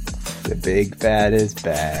 The big bad is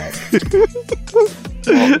back.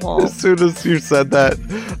 As soon as you said that,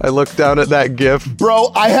 I looked down at that GIF.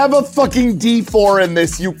 Bro, I have a fucking D4 in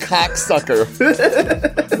this, you cocksucker.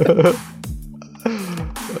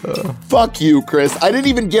 Fuck you, Chris. I didn't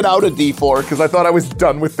even get out a D4 because I thought I was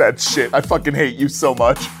done with that shit. I fucking hate you so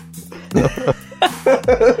much.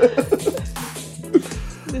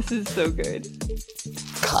 This is so good.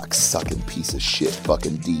 Cocksucking piece of shit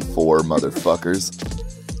fucking D4 motherfuckers.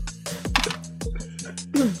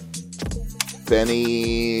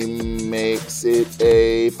 Benny makes it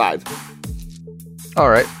a 5. All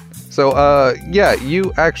right. So,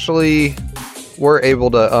 you actually were able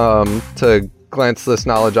to glance this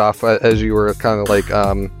knowledge off as you were kind of like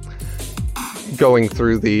going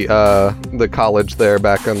through the college there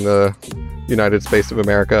back in the United States of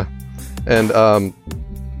America, and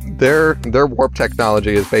their warp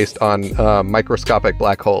technology is based on microscopic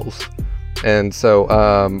black holes. And so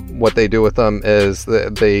what they do with them is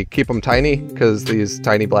they keep them tiny because these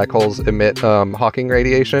tiny black holes emit Hawking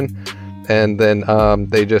radiation, and then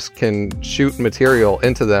they just can shoot material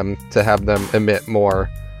into them to have them emit more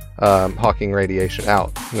Hawking radiation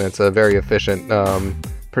out. And it's a very efficient,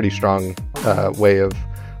 pretty strong way of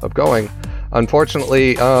going.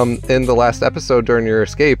 Unfortunately, in the last episode during your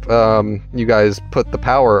escape, you guys put the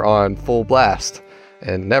power on full blast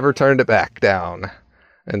and never turned it back down.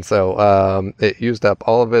 And so it used up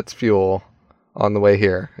all of its fuel on the way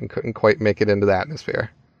here and couldn't quite make it into the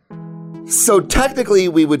atmosphere. So technically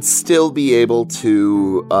we would still be able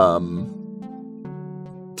to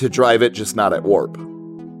drive it, just not at warp.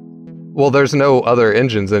 Well, there's no other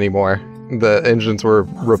engines anymore. The engines were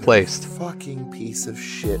replaced. Fucking piece of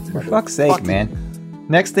shit. For fuck's sake, man.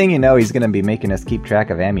 Next thing you know, he's going to be making us keep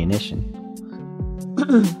track of ammunition.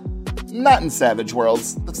 Not in Savage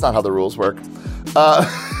Worlds. That's not how the rules work.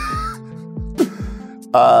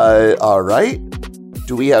 All right.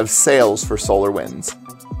 Do we have sails for Solar Winds?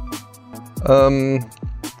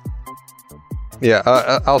 Yeah,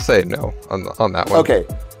 I'll say no on that one. Okay.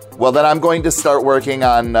 Well, then I'm going to start working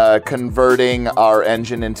on converting our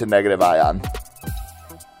engine into negative ion.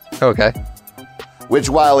 Okay. Which,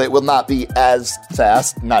 while it will not be as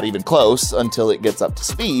fast, not even close, until it gets up to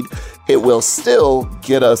speed, it will still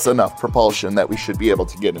get us enough propulsion that we should be able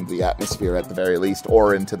to get into the atmosphere at the very least,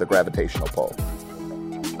 or into the gravitational pull.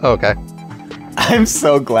 Okay. I'm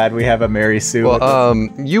so glad we have a Mary Sue. Well,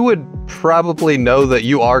 you would probably know that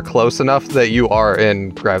you are close enough that you are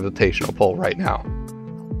in gravitational pull right now.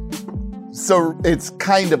 So it's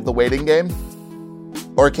kind of the waiting game?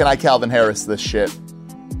 Or can I Calvin Harris this shit?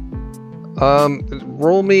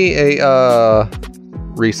 Roll me a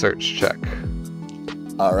research check.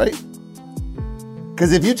 All right.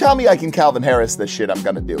 Because if you tell me I can Calvin Harris this shit, I'm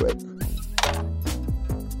gonna do it.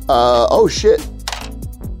 Oh shit.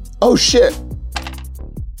 12.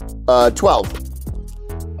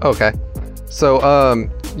 Okay. So,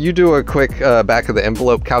 you do a quick back of the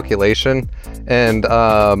envelope calculation, and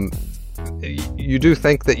you do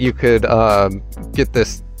think that you could get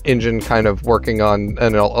this engine kind of working on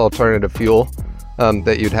an alternative fuel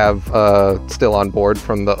that you'd have still on board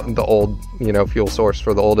from the old, fuel source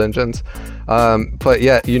for the old engines. But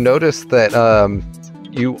yeah, you notice that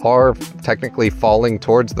you are technically falling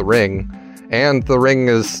towards the ring, and the ring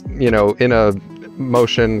is, in a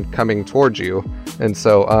motion coming towards you. And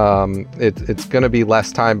so it's going to be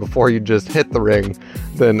less time before you just hit the ring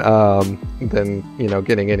than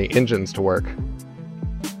getting any engines to work.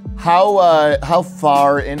 How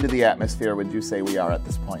far into the atmosphere would you say we are at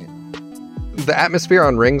this point? The atmosphere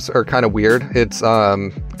on rings are kind of weird. It's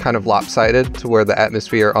kind of lopsided to where the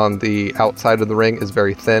atmosphere on the outside of the ring is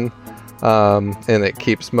very thin, and it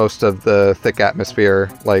keeps most of the thick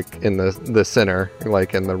atmosphere like in the center,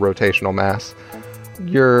 like in the rotational mass.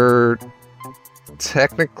 You're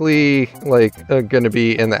technically going to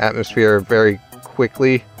be in the atmosphere very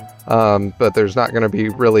quickly, but there's not going to be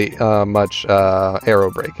really much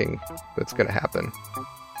aero braking that's going to happen.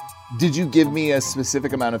 Did you give me a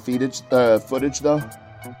specific amount of footage though?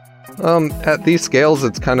 At these scales,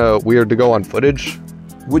 it's kind of weird to go on footage.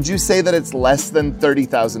 Would you say that it's less than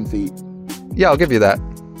 30,000 feet? Yeah, I'll give you that.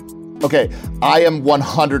 Okay, I am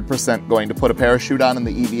 100% going to put a parachute on in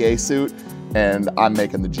the EVA suit, and I'm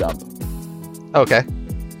making the jump. Okay.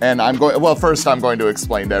 And first I'm going to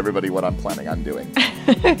explain to everybody what I'm planning on doing.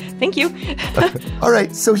 Thank you. All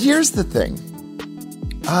right, so here's the thing.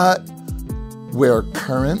 We're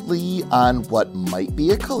currently on what might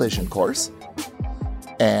be a collision course.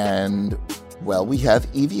 And, well, we have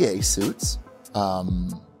EVA suits.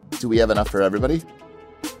 Do we have enough for everybody?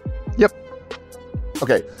 Yep.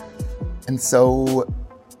 Okay. And so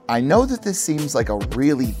I know that this seems like a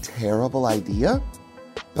really terrible idea,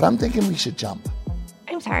 but I'm thinking we should jump.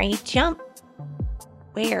 I'm sorry, jump?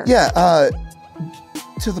 Where? Yeah,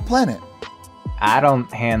 to the planet. I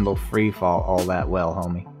don't handle free fall all that well,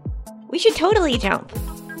 homie. We should totally jump.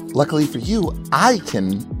 Luckily for you, I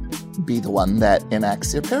can be the one that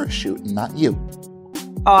enacts your parachute, and not you.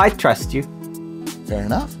 Oh, I trust you. Fair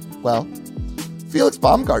enough. Well, Felix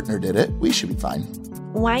Baumgartner did it. We should be fine.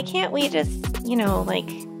 Why can't we just,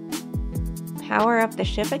 power up the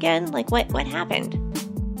ship again? What happened?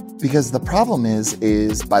 Because the problem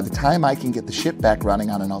is by the time I can get the ship back running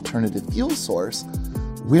on an alternative fuel source,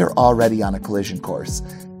 we're already on a collision course,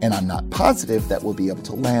 and I'm not positive that we'll be able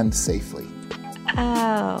to land safely.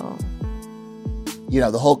 Oh.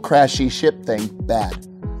 The whole crashy ship thing, bad.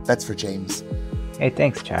 That's for James. Hey,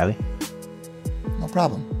 thanks, Charlie. No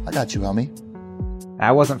problem. I got you, homie.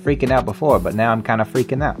 I wasn't freaking out before, but now I'm kind of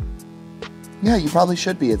freaking out. Yeah, you probably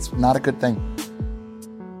should be. It's not a good thing.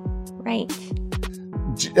 Right.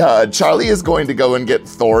 Charlie is going to go and get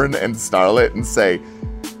Thorn and Starlet and say,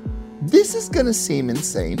 this is going to seem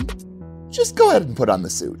insane. Just go ahead and put on the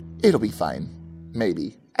suit. It'll be fine.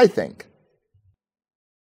 Maybe. I think.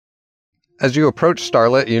 As you approach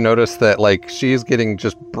Starlet, you notice that, she's getting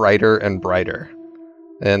just brighter and brighter.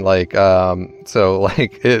 And,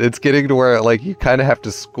 it's getting to where, you kind of have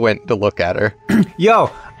to squint to look at her.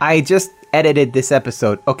 Yo, I just edited this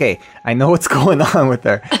episode. Okay, I know what's going on with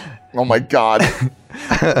her. Oh my god.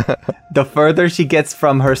 The further she gets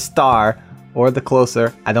from her star, or the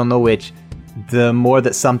closer, I don't know which, the more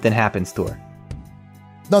that something happens to her.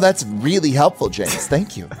 No, that's really helpful, James.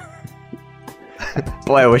 Thank you.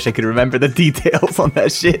 Boy, I wish I could remember the details on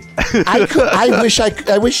that shit.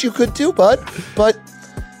 I wish you could too, bud. But,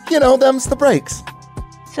 them's the breaks.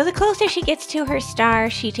 So the closer she gets to her star,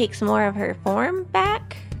 she takes more of her form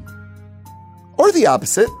back? Or the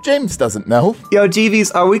opposite. James doesn't know. Yo,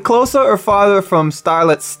 GVs, are we closer or farther from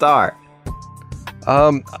Starlet's star?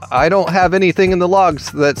 I don't have anything in the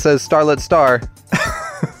logs that says Starlet Star.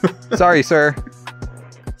 Sorry, sir.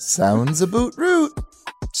 Sounds about root.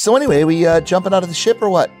 So anyway, we jumping out of the ship or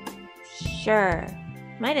what? Sure.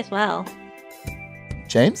 Might as well.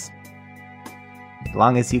 James? As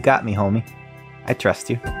long as you got me, homie. I trust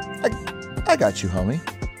you. I got you, homie.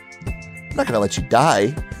 I'm not gonna let you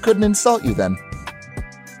die. Couldn't insult you then.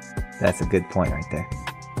 That's a good point right there.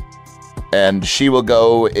 And she will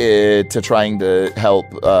go to trying to help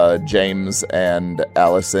James and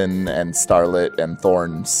Allison and Starlet and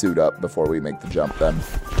Thorn suit up before we make the jump then.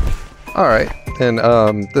 All right. And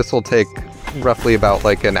this will take roughly about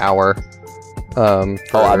like an hour. I'm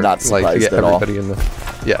not surprised to get at all. everybody in the...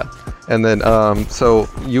 Yeah. And then, so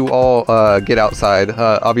you all get outside.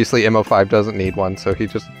 Obviously, MO5 doesn't need one, so he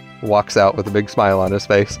just walks out with a big smile on his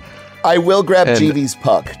face. I will grab GV's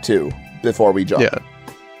puck, too, before we jump. Yeah.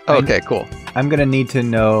 Okay, cool. I'm going to need to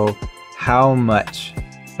know how much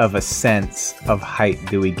of a sense of height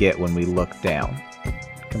do we get when we look down?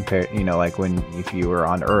 Compared, like if you were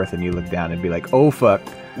on Earth and you look down and be like, oh, fuck.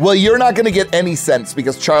 Well, you're not going to get any sense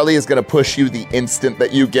because Charlie is going to push you the instant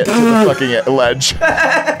that you get to the fucking ledge.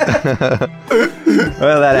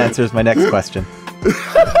 Well, that answers my next question.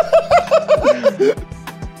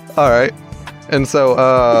 All right. And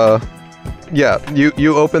so, yeah,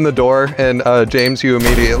 you open the door, and James, you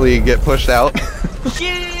immediately get pushed out.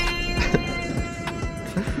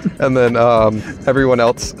 And then everyone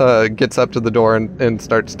else gets up to the door and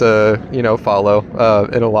starts to, follow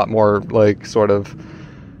in a lot more, like, sort of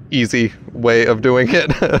easy way of doing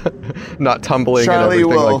it. Not tumbling and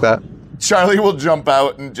everything like that. Charlie will jump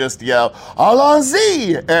out and just yell,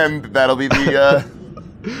 Allons-y! And that'll be the...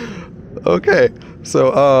 Okay.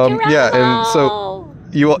 So, yeah, and so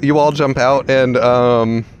you all jump out, and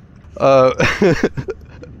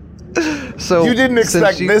so you didn't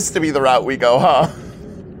expect this to be the route we go, huh?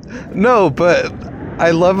 No, but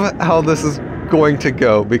I love how this is going to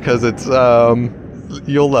go because it's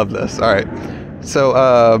you'll love this. All right.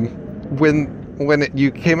 So when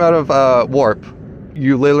you came out of warp,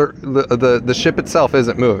 the ship itself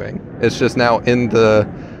isn't moving. It's just now in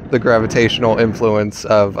the gravitational influence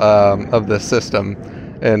of the system,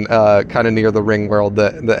 and kind of near the ring world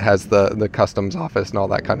that has the customs office and all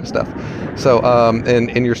that kind of stuff. So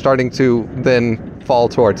and you're starting to then fall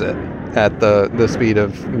towards it at the speed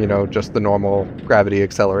of just the normal gravity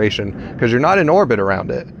acceleration, because you're not in orbit around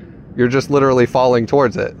it. You're just literally falling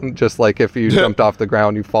towards it, just like if you jumped off the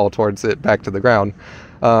ground, you fall towards it back to the ground.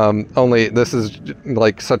 Only this is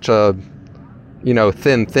like such a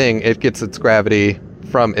thin thing. It gets its gravity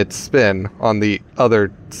from its spin on the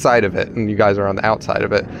other side of it, and you guys are on the outside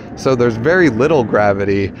of it. So there's very little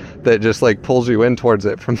gravity that just like pulls you in towards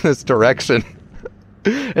it from this direction.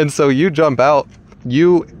 And so you jump out,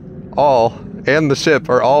 you all and the ship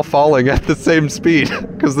are all falling at the same speed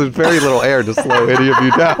because there's very little air to slow any of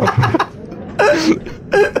you down.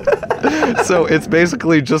 So it's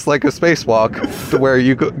basically just like a spacewalk to where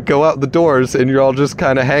you go out the doors and you're all just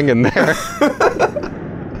kind of hanging there.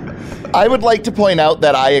 I would like to point out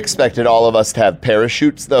that I expected all of us to have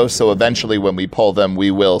parachutes, though, so eventually when we pull them,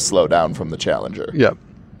 we will slow down from the Challenger. Yep.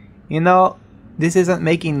 This isn't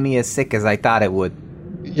making me as sick as I thought it would.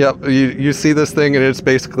 Yep, you see this thing, and it's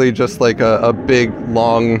basically just like a big,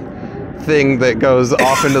 long thing that goes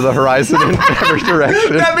off into the horizon in every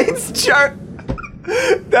direction. That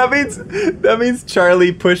means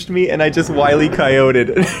Charlie pushed me, and I just Wile E. Coyoted,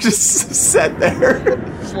 and I just sat there.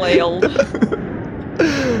 Flailed.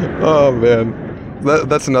 Oh, man.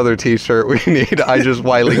 That's another t-shirt we need. I just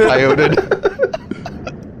Wile E. Coyoted.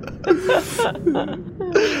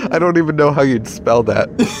 I don't even know how you'd spell that.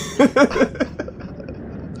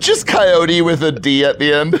 Just coyote with a D at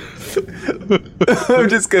the end. I'm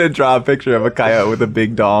just gonna draw a picture of a coyote with a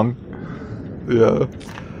big dong. Yeah.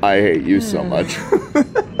 I hate you so much.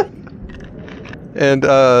 And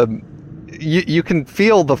you can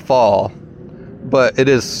feel the fall, but it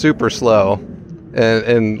is super slow,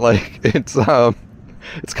 and like it's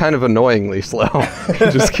kind of annoyingly slow. You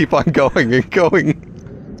just keep on going and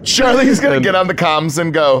going. Charlie's gonna get on the comms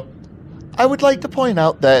and go, I would like to point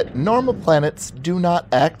out that normal planets do not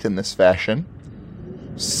act in this fashion.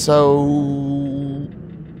 So,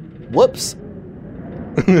 whoops.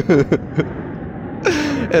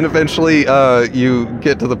 And eventually you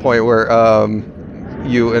get to the point where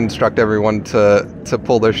you instruct everyone to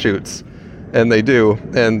pull their chutes, and they do.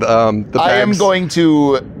 And I am going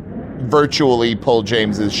to virtually pull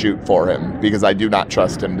James's chute for him because I do not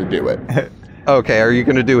trust him to do it. Okay, are you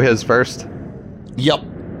going to do his first? Yep.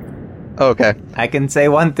 Okay. I can say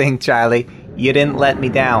one thing, Charlie. You didn't let me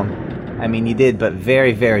down. I mean, you did, but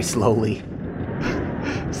very, very slowly.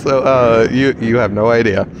 So you have no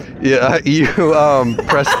idea. Yeah, you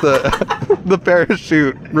press the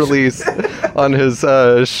parachute release on his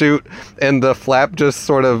chute, and the flap just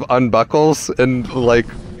sort of unbuckles, and like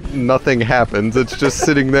nothing happens. It's just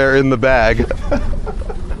sitting there in the bag.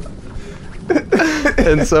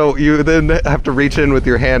 And so you then have to reach in with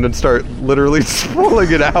your hand and start literally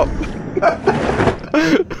pulling it out.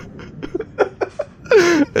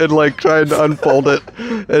 And like trying to unfold it,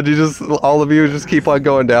 and all of you just keep on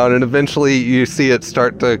going down, and eventually you see it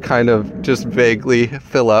start to kind of just vaguely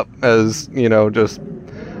fill up as, you know, just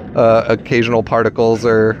occasional particles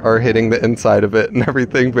are hitting the inside of it and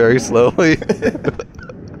everything very slowly.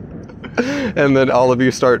 And then all of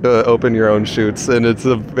you start to open your own chutes, and it's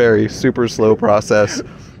a very super slow process.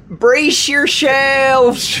 Brace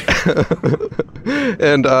yourselves!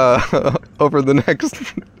 And over the next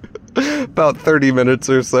about 30 minutes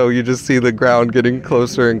or so, you just see the ground getting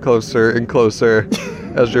closer and closer and closer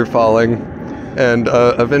as you're falling. And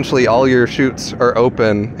eventually all your chutes are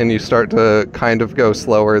open, and you start to kind of go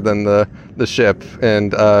slower than the ship.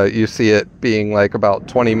 And you see it being like about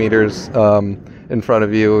 20 meters in front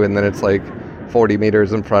of you, and then it's like 40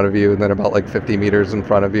 meters in front of you, and then about like 50 meters in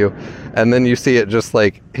front of you. And then you see it just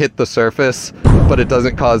like hit the surface, but it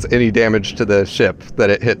doesn't cause any damage to the ship that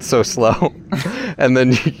it hits so slow. And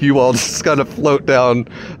then you all just kind of float down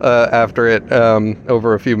after it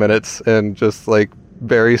over a few minutes, and just like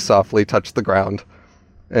very softly touch the ground.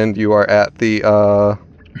 And you are at the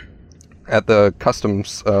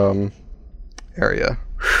customs area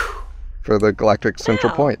for the Galactic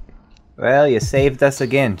Central Point. Well, you saved us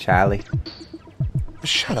again, Charlie.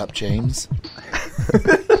 Shut up, James.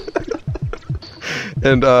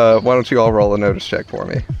 And why don't you all roll a notice check for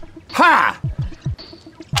me? Ha!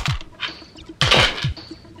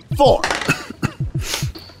 4.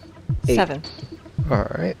 7. All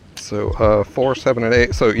right. So 4, 7, and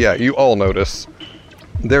 8. So yeah, you all notice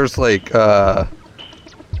there's like a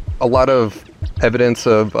lot of evidence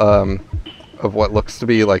of what looks to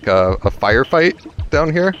be like a firefight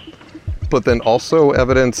down here, but then also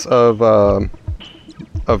evidence of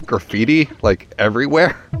graffiti like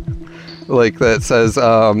everywhere. Like that says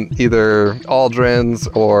either Aldrins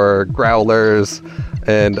or Growlers,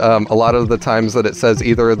 and a lot of the times that it says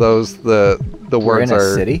either of those, the words We're in are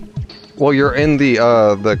a city? Well, you're in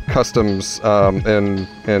the customs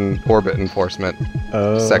and orbit enforcement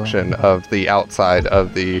section of the outside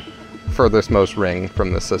of the furthest most ring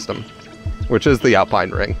from the system, which is the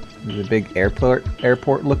Alpine Ring. The big airport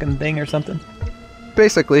looking thing or something?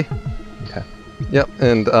 Basically. Okay. Yep,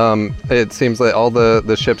 and it seems that all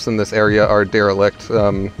the ships in this area are derelict.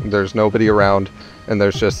 There's nobody around, and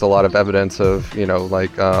there's just a lot of evidence of, you know,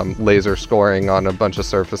 like laser scoring on a bunch of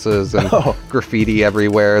surfaces and graffiti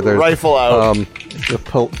everywhere. There's Rifle out. The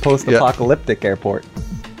post-apocalyptic airport.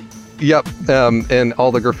 Yep, and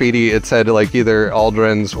all the graffiti, it said like either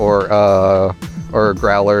Aldrins or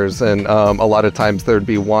Growlers, and a lot of times there'd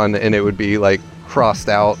be one and it would be like crossed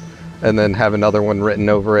out, and then have another one written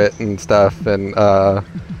over it and stuff. And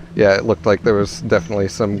yeah, it looked like there was definitely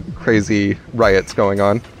some crazy riots going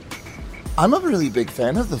on. I'm a really big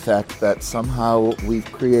fan of the fact that somehow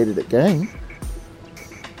we've created a gang.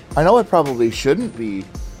 I know it probably shouldn't be,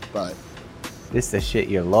 but... This is the shit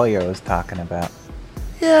your lawyer was talking about.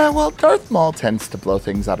 Yeah, well, Darth Maul tends to blow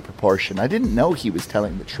things out of proportion. I didn't know he was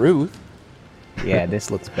telling the truth. Yeah, this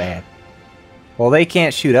looks bad. Well, they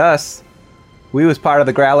can't shoot us. We was part of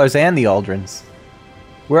the Growlers and the Aldrins.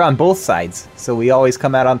 We're on both sides, so we always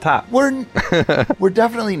come out on top. We're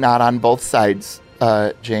definitely not on both sides,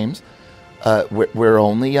 James. We're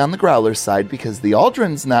only on the Growler side because the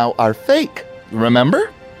Aldrins now are fake. Remember?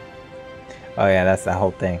 Oh yeah, that's the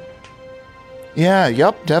whole thing. Yeah,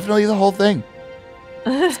 yep, definitely the whole thing.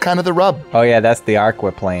 It's kind of the rub. Oh yeah, that's the arc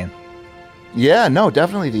we're playing. Yeah, no,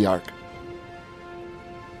 definitely the arc.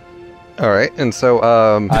 All right, and so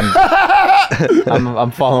I'm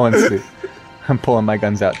following suit. I'm pulling my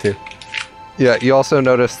guns out too. Yeah, you also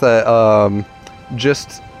notice that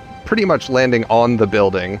just pretty much landing on the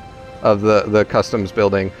building of the customs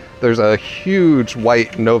building, there's a huge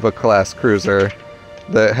white Nova class cruiser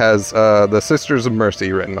that has the Sisters of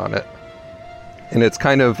Mercy written on it, and it's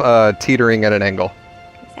kind of teetering at an angle.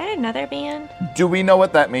 Is that another band? Do we know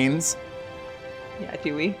what that means? Yeah,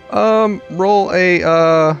 do we? Roll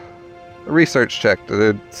a research check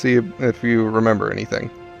to see if you remember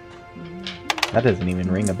anything. That doesn't even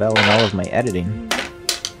ring a bell in all of my editing.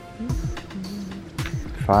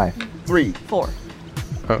 5. 3. 4.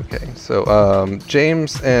 Okay, so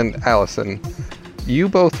James and Allison, you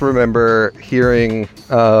both remember hearing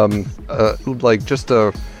like just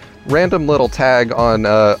a random little tag on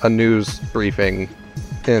a news briefing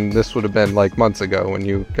and this would have been like months ago when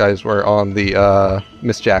you guys were on the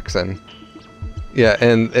Miss Jackson. Yeah,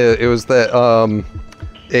 and it was that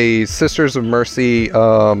a Sisters of Mercy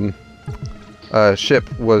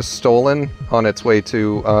ship was stolen on its way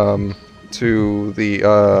to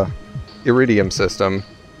the Iridium system,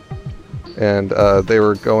 and they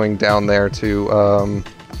were going down there to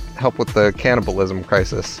help with the cannibalism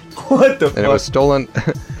crisis. What the fuck? And it was stolen,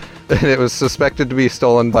 and it was suspected to be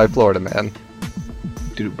stolen by Florida Man.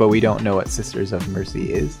 Dude, but we don't know what Sisters of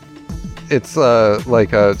Mercy is. It's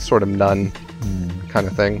like a sort of nun kind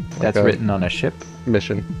of thing. That's like written on a ship?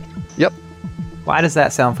 Mission. Yep. Why does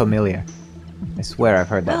that sound familiar? I swear I've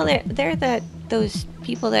heard that. Well, they're those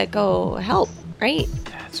people that go help, right?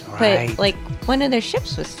 That's right. But like one of their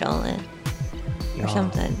ships was stolen or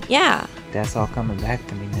something. Yeah. That's all coming back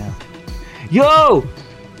to me now. Yo!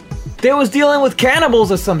 They was dealing with cannibals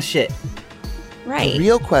or some shit. Right. The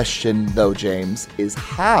real question, though, James, is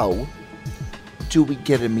how do we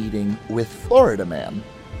get a meeting with Florida Man?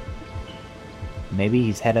 Maybe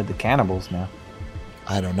he's head of the cannibals now.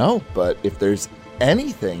 I don't know, but if there's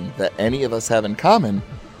anything that any of us have in common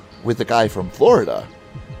with the guy from Florida,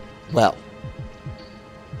 well...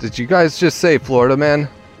 Did you guys just say Florida Man?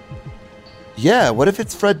 Yeah, what if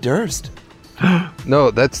it's Fred Durst?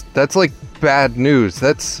 No, that's like bad news.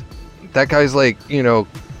 That guy's like,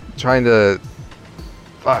 trying to...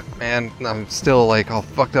 Fuck, man, I'm still like all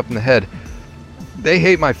fucked up in the head. They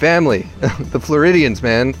hate my family. The Floridians,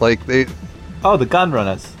 man. Like, they... Oh, the gun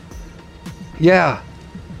runners. Yeah,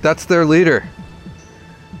 that's their leader.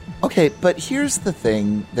 Okay, but here's the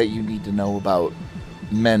thing that you need to know about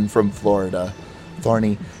men from Florida,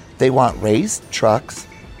 Thorny. They want raised trucks,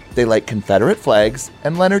 they like Confederate flags,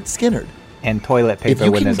 and Leonard Skinner. And toilet paper. If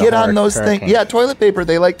you when can there's a get on those hurricane. things, yeah, toilet paper.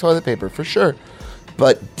 They like toilet paper for sure,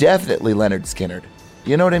 but definitely Leonard Skinner.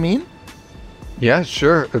 You know what I mean? Yeah,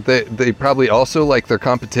 sure. They probably also like their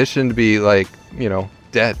competition to be like,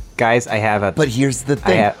 dead. Guys, I have a... But here's the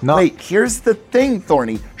thing. Wait, here's the thing,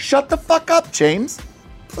 Thorny. Shut the fuck up, James.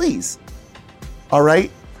 Please. All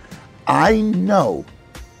right? I know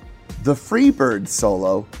the Freebird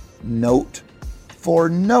solo note for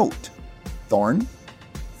note, Thorn.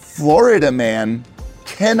 Florida Man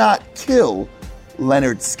cannot kill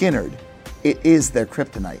Leonard Skinner. It is their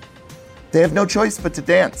kryptonite. They have no choice but to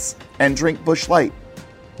dance and drink Busch Light.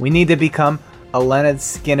 We need to become a Leonard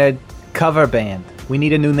Skinner cover band. We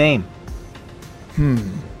need a new name.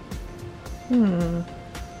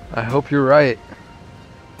 I hope you're right.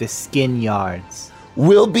 The Skin Yards.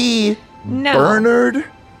 Will be No. Bernard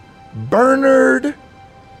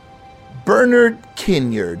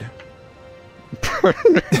Kinyard.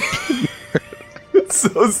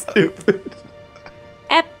 So stupid.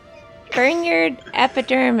 Bernard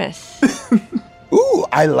Epidermis. Ooh,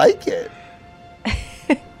 I like it.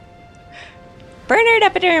 Bernard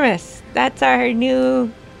Epidermis. That's our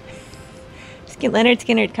new Leonard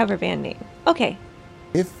Skinner cover band name. Okay.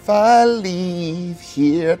 If I leave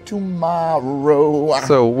here tomorrow.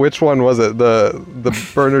 So which one was it? The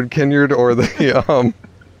Bernard Kinyard or the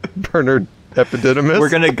Bernard Epididymis? We're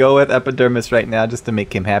going to go with Epidermis right now just to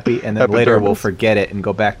make him happy, and then later we'll forget it and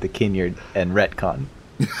go back to Kinyard and retcon.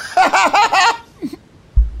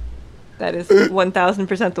 That is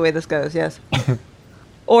 1000% the way this goes, yes.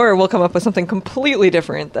 Or we'll come up with something completely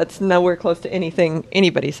different that's nowhere close to anything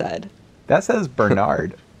anybody said. That says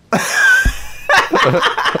Bernard.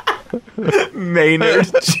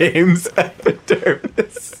 Maynard James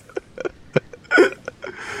Epidermis.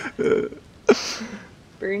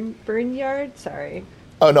 Burnyard? Sorry.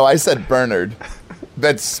 Oh no, I said Bernard.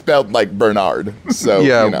 That's spelled like Bernard. So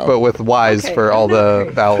yeah, but with Y's Okay, for all not the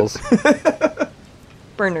great. vowels.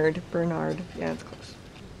 Bernard. Yeah, it's close.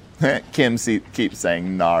 Kim keeps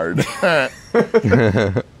saying Nard.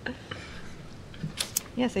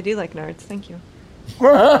 Yes, I do like Nards. Thank you.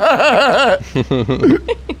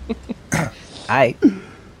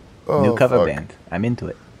 New cover fuck. band. I'm into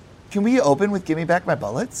it. Can we open with "Give Me Back My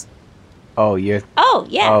Bullets"? Oh, you're... Oh,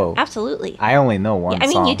 yeah. Oh. Absolutely. I only know one Yeah, I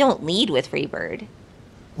mean, song. you don't lead with Freebird.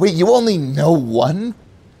 Wait, you only know one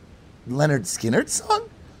Leonard Skinner song?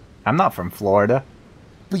 I'm not from Florida.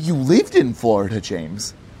 But you lived in Florida,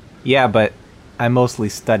 James. Yeah, but I mostly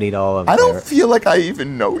studied all of I their... don't feel like I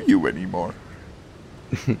even know you anymore.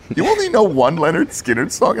 You only know one Leonard Skinner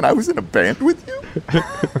song, and I was in a band with you?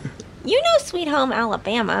 You know Sweet Home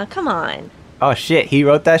Alabama. Come on. Oh, shit. He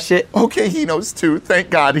wrote that shit? Okay, he knows too.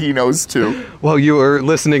 Thank God he knows too. While you were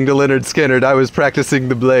listening to Leonard Skinner, I was practicing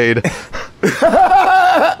the blade.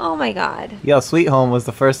 Oh, my God. Yo, Sweet Home was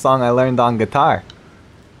the first song I learned on guitar.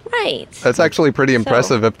 right. That's actually pretty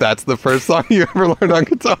impressive if that's the first song you ever learned on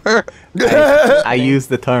guitar. I use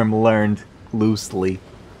the term learned loosely.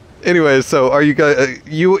 Anyway, so are you guys...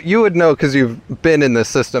 You would know because you've been in this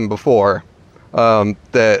system before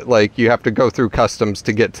that like you have to go through customs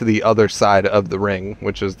to get to the other side of the ring,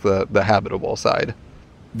 which is the habitable side.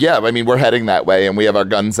 Yeah, I mean, we're heading that way, and we have our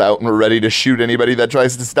guns out, and we're ready to shoot anybody that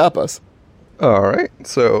tries to stop us. All right,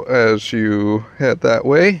 so as you head that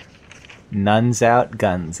way... Nuns out,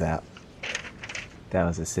 guns out. That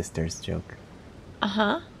was a sister's joke.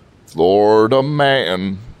 Uh-huh. Florida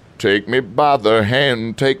man, take me by the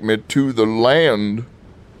hand, take me to the land.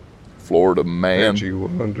 Florida man. And you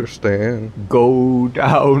understand. Go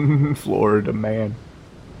down, Florida man.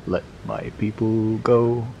 Let my people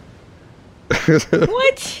go.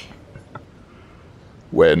 What?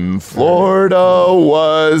 When Florida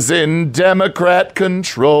was in Democrat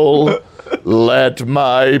control, let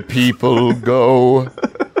my people go.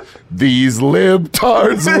 These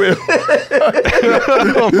libtards will...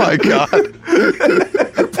 Oh my god.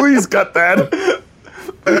 Please cut that.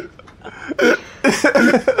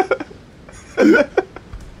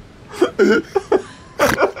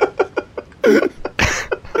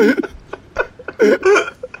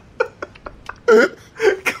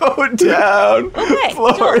 Go down, Okay,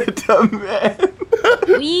 Florida man.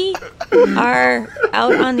 We are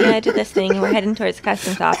out on the edge of this thing, and we're heading towards the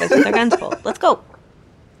customs office with our guns pulled. Let's go.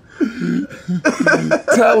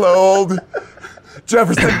 Tell old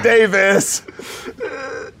Jefferson Davis.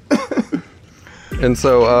 And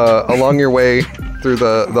so along your way through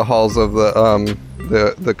the halls of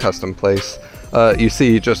the custom place, you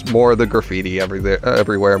see just more of the graffiti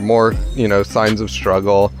everywhere, more signs of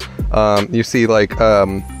struggle. You see like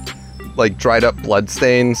dried up blood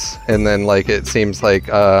stains, and then like it seems like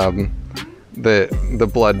the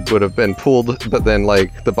blood would have been pooled, but then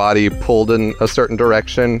like the body pulled in a certain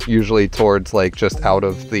direction, usually towards like just out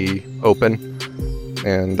of the open,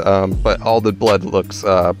 and but all the blood looks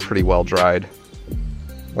pretty well dried.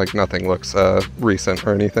 Like nothing looks recent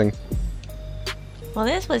or anything. Well,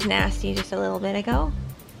 this was nasty just a little bit ago.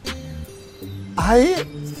 I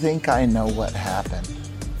think I know what happened.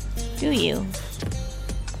 Do you?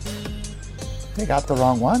 They got the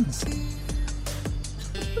wrong ones.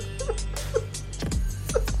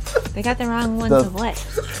 They got the wrong ones of what?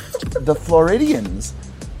 The Floridians.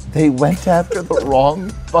 They went after the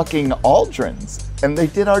wrong fucking Aldrins, and they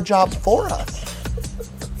did our job for us.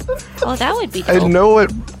 Oh, that would be dope.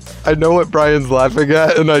 I know what Brian's laughing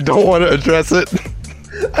at, and I don't want to address it.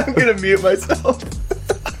 I'm gonna mute myself.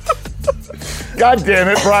 God damn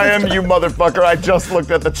it, Brian, you motherfucker. I just looked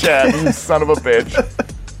at the chat, you son of a bitch.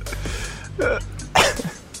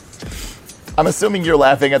 I'm assuming you're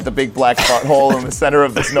laughing at the big black butthole in the center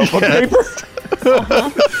of this notebook paper.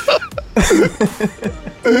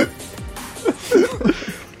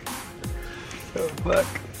 Oh, fuck.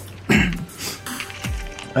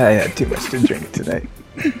 I had too much to drink tonight.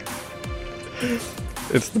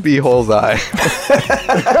 It's the beehole's eye.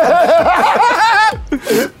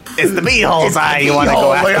 It's the beehole's eye you want to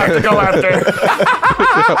go after. We have to go after.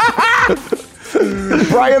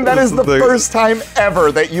 Brian, that is the first time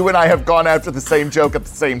ever that you and I have gone after the same joke at the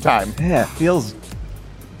same time. Yeah, it feels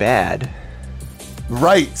bad.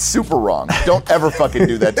 Right, super wrong. Don't ever fucking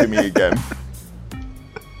do that to me again.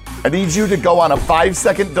 I need you to go on a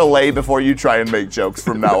 5-second delay before you try and make jokes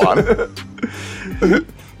from now on.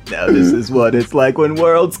 Now this is what it's like when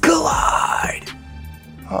worlds collide.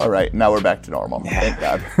 All right, now we're back to normal. Thank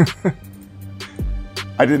God.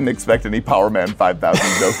 I didn't expect any Power Man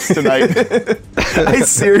 5000 jokes tonight. I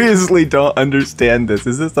seriously don't understand this.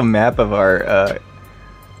 Is this a map of our...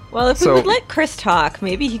 Well, if we would let Chris talk,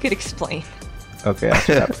 maybe he could explain. Okay, I'll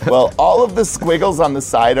stop. Well, all of the squiggles on the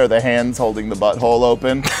side are the hands holding the butthole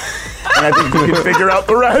open. And I think you can figure out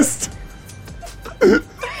the rest.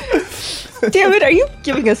 Damn it, are you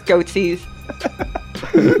giving us goatsies?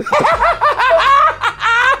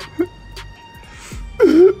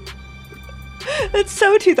 That's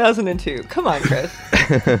so 2002. Come on, Chris.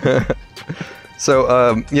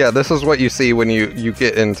 So, yeah, this is what you see when you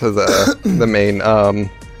get into the main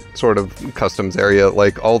sort of customs area.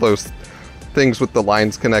 Like, all those things with the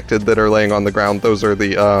lines connected that are laying on the ground, those are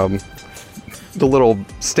the little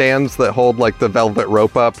stands that hold, like, the velvet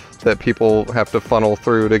rope up that people have to funnel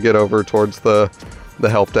through to get over towards the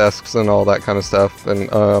help desks and all that kind of stuff.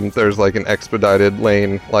 And there's, like, an expedited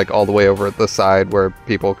lane, like, all the way over at the side where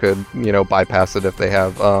people could, bypass it if they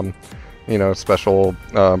have, special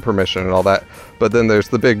permission and all that. But then there's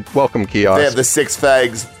the big welcome kiosk. They have the Six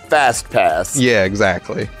Flags Fast Pass. Yeah,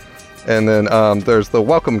 exactly. And then there's the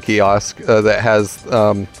welcome kiosk that has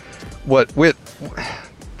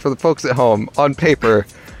for the folks at home, on paper,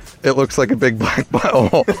 it looks like a big black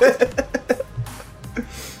butthole.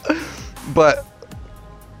 But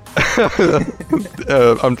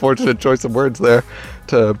unfortunate choice of words there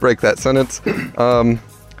to break that sentence.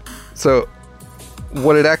 So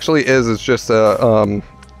what it actually is just a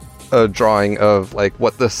drawing of like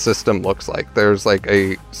what the system looks like. There's like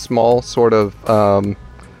a small sort of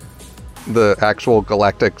the actual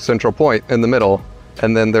galactic central point in the middle,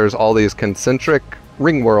 and then there's all these concentric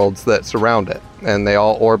ring worlds that surround it, and they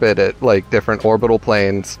all orbit at like different orbital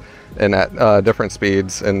planes and at different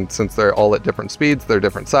speeds. And since they're all at different speeds, they're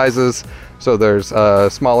different sizes. So there's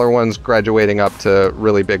smaller ones graduating up to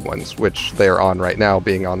really big ones, which they are on right now,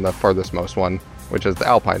 being on the farthest most one, which is the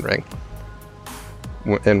Alpine Ring.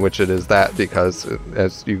 In which it is that because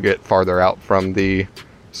as you get farther out from the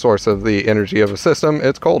source of the energy of a system,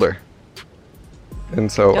 it's colder. And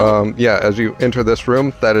so, as you enter this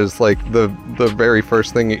room, that is like the very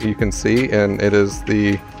first thing you can see, and it is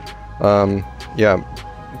the,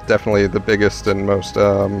 definitely the biggest and most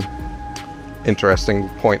interesting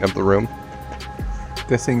point of the room.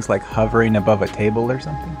 This thing's like hovering above a table or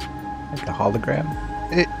something? Like a hologram?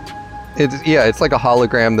 It's like a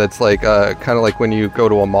hologram that's like kind of like when you go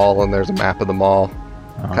to a mall and there's a map of the mall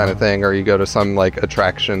kind of thing, or you go to some like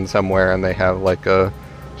attraction somewhere and they have like a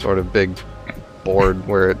sort of big board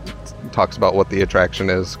where it talks about what the attraction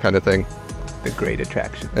is kind of thing. The great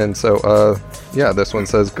attraction. And so, this one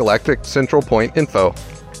says Galactic Central Point Info.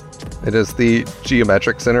 It is the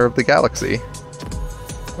geometric center of the galaxy.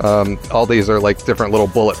 All these are like different little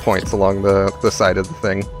bullet points along the side of the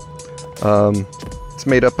thing. It's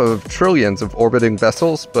made up of trillions of orbiting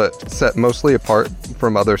vessels, but set mostly apart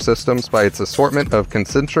from other systems by its assortment of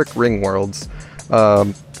concentric ring worlds,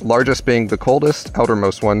 largest being the coldest,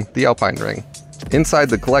 outermost one, the Alpine Ring. Inside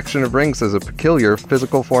the collection of rings is a peculiar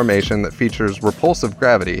physical formation that features repulsive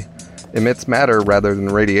gravity, emits matter rather than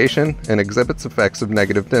radiation, and exhibits effects of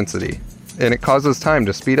negative density, and it causes time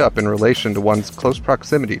to speed up in relation to one's close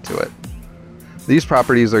proximity to it. These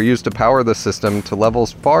properties are used to power the system to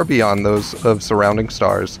levels far beyond those of surrounding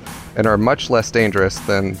stars, and are much less dangerous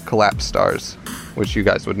than collapsed stars, which you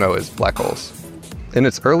guys would know as black holes. In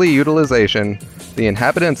its early utilization, the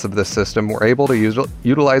inhabitants of this system were able to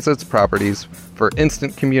utilize its properties for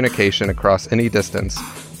instant communication across any distance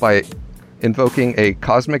by invoking a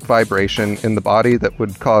cosmic vibration in the body that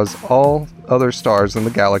would cause all other stars in the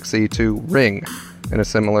galaxy to ring in a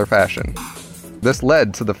similar fashion. This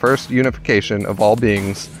led to the first unification of all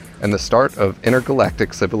beings and the start of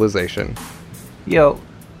intergalactic civilization. Yo,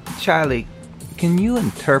 Charlie, can you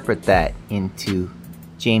interpret that into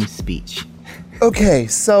James' speech? Okay,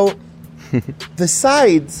 so the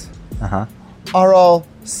sides are all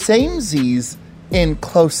samesies in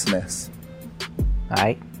closeness.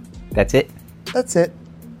 Alright, that's it? That's it.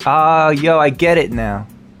 Yo, I get it now.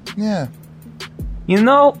 Yeah. You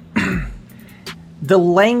know, the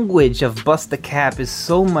language of Bust a Cap is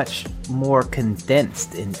so much more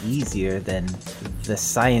condensed and easier than the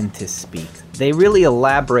scientists speak. They really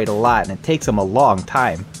elaborate a lot, and it takes them a long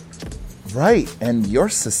time. Right, and you're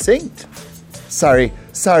succinct. Sorry.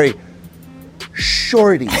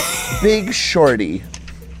 Shorty. Big Shorty.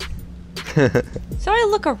 So I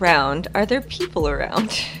look around. Are there people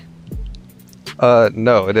around?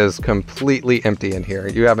 No, it is completely empty in here.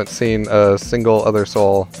 You haven't seen a single other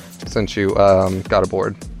soul since you got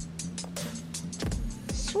aboard.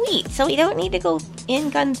 Sweet, so we don't need to go in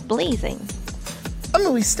guns blazing. I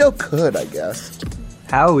mean, we still could, I guess.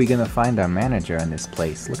 How are we gonna find our manager in this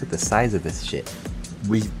place? Look at the size of this shit.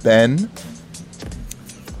 We've been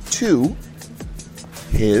to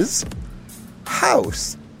his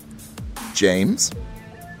house. James?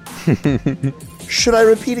 Should I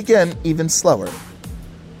repeat again, even slower?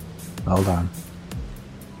 Hold on.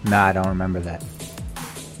 Nah, I don't remember that.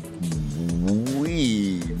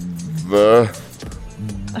 We've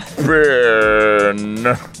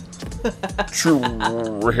Been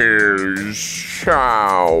to his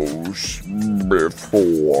house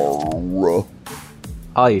before.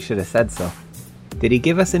 Oh, you should have said so. Did he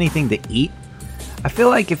give us anything to eat? I feel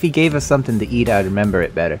like if he gave us something to eat, I'd remember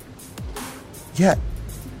it better. Yeah.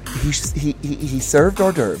 He served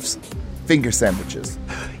hors d'oeuvres. Finger sandwiches.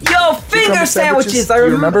 Yo, finger sandwiches! Do you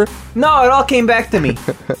remember? No, it all came back to me.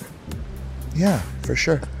 Yeah, for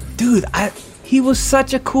sure. Dude, he was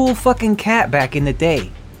such a cool fucking cat back in the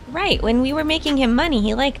day. Right, when we were making him money,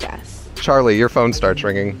 he liked us. Charlie, your phone starts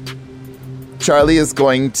ringing. Charlie is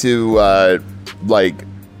going to,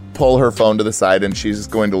 pull her phone to the side, and she's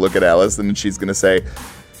just going to look at Alice, and she's going to say,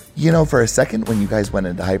 you know, for a second when you guys went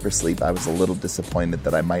into hypersleep, I was a little disappointed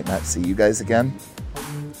that I might not see you guys again.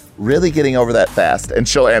 really getting over that fast, and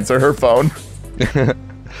she'll answer her phone.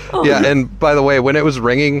 Yeah, and by the way, when it was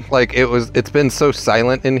ringing, like it's been so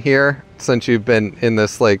silent in here since you've been in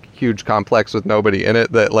this like huge complex with nobody in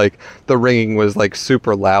it that like the ringing was like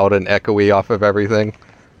super loud and echoey off of everything.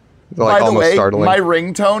 Like, by the almost way, startling. my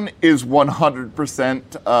ringtone is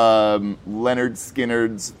 100% Leonard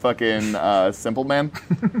Skinner's fucking Simple Man.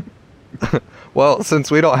 Well,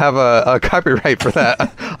 since we don't have a copyright for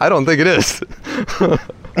that, I don't think it is.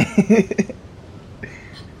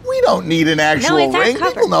 We don't need an actual ring.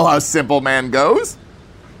 People know how Simple Man goes.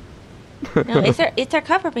 No, it's our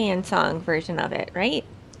cover band song version of it, right?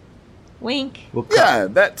 Wink. Yeah,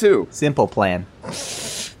 that too. Simple Plan.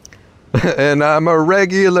 And I'm a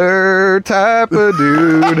regular type of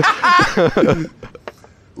dude.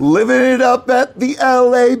 Living it up at the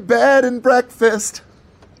LA bed and breakfast.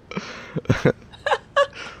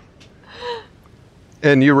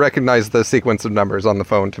 And you recognize the sequence of numbers on the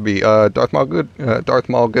phone to be Darth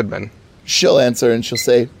Maul Goodman. She'll answer and she'll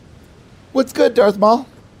say, "What's good, Darth Maul?"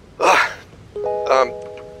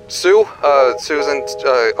 Sue, Susan,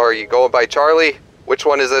 are you going by Charlie? Which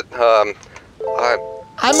one is it?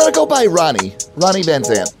 I'm gonna go by Ronnie Van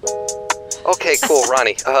Zant. Okay, cool,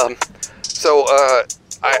 Ronnie. So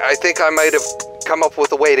I think I might have come up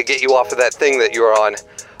with a way to get you off of that thing that you were on.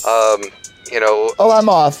 Oh,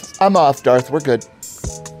 I'm off, Darth. We're good.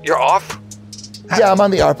 You're off? Yeah, I'm on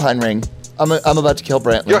the Arpine ring. I'm about to kill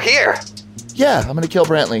Brantley. You're here? Yeah, I'm gonna kill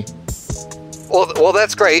Brantley. Well,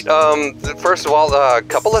 that's great. First of all, a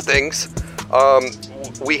couple of things.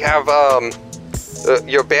 We have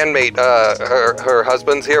your bandmate, her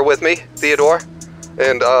husband's here with me, Theodore,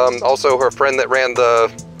 and also her friend that ran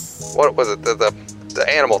what was it, the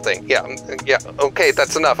animal thing. Yeah. Okay,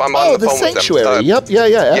 that's enough. I'm on the phone Sanctuary. with them. Yep.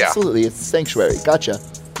 Yeah. Absolutely. It's the Sanctuary. Gotcha.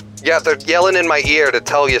 Yeah, they're yelling in my ear to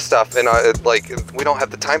tell you stuff, and we don't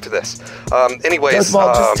have the time for this. Anyways, Darth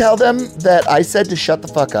Maul, just tell them that I said to shut the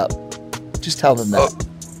fuck up. Just tell them that.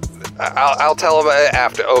 I'll tell him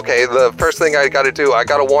after. Okay, the first thing I got to do, I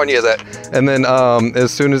got to warn you that. And then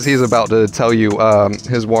as soon as he's about to tell you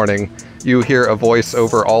his warning, you hear a voice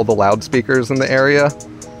over all the loudspeakers in the area,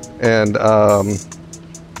 and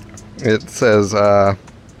it says, "Well,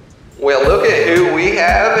 look at who we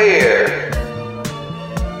have here."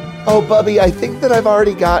 Oh, Bubby, I think that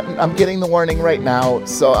I'm getting the warning right now,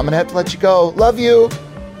 so I'm gonna have to let you go. Love you.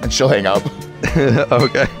 And she'll hang up.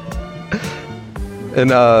 Okay.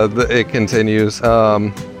 And it continues.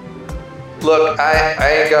 Look,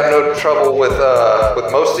 I ain't got no trouble with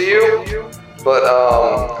most of you, but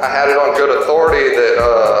I had it on good authority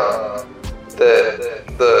that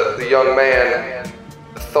the young man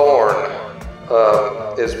Thorn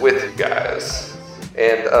is with you guys,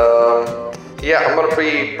 and yeah, I'm gonna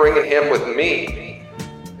be bringing him with me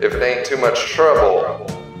if it ain't too much trouble.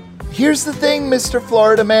 Here's the thing, Mr.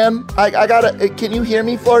 Florida Man. Can you hear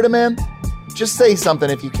me, Florida Man? Just say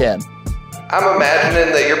something if you can. I'm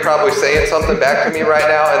imagining that you're probably saying something back to me right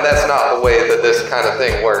now, and that's not the way that this kind of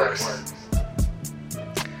thing works.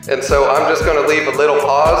 And so I'm just going to leave a little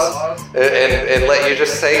pause and let you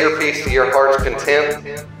just say your piece to your heart's content,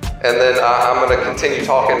 and then I'm going to continue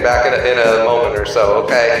talking back in a moment or so,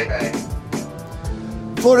 okay?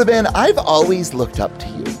 Florida Man, I've always looked up to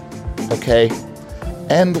you, okay?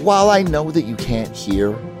 And while I know that you can't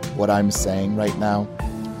hear what I'm saying right now,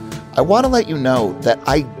 I want to let you know that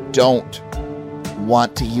I don't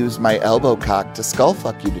want to use my elbow cock to skull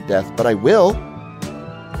fuck you to death, but I will.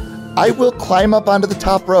 I will climb up onto the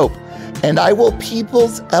top rope, and I will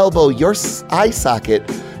people's elbow your eye socket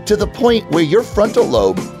to the point where your frontal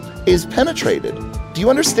lobe is penetrated. Do you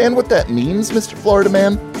understand what that means, Mr. Florida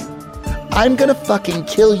Man? I'm gonna fucking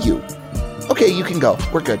kill you. Okay, you can go.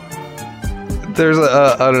 We're good. There's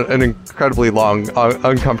an incredibly long,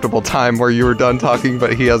 uncomfortable time where you were done talking,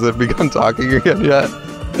 but he hasn't begun talking again yet.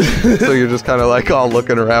 So you're just kind of like all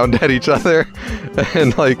looking around at each other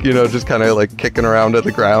and like, you know, just kind of like kicking around at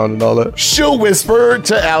the ground and all that. She'll whisper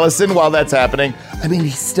to Allison while that's happening. I mean,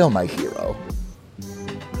 he's still my hero.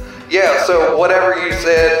 Yeah, so whatever you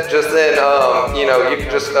said just then, you know, you can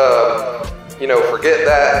just, you know, forget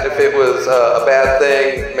that. If it was a bad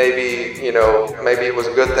thing, maybe, you know, maybe it was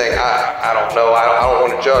a good thing. I don't know. I don't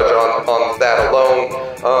want to judge on that alone.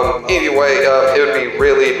 Anyway, it would be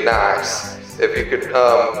really nice if you could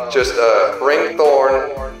just bring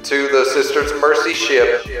Thorn to the Sisters of Mercy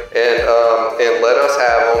ship and let us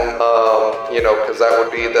have him, you know, because that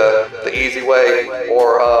would be the easy way.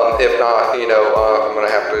 Or if not, you know, I'm going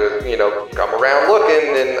to have to, you know, come around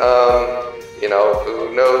looking and, you know,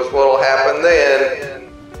 who knows what'll happen then.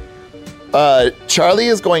 Charlie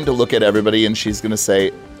is going to look at everybody and she's going to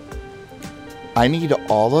say, I need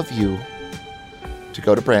all of you to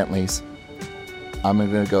go to Brantley's. I'm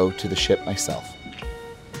going to go to the ship myself.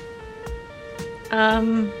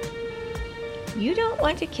 You don't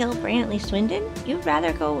want to kill Brantley Swindon? You'd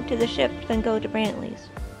rather go to the ship than go to Brantley's.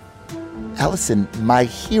 Allison, my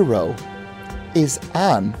hero is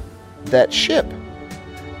on that ship.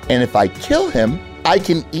 And if I kill him, I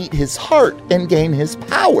can eat his heart and gain his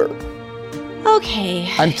power. Okay.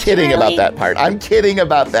 I'm kidding about that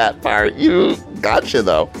part. You gotcha,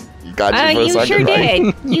 though. You gotcha for a you second, sure right?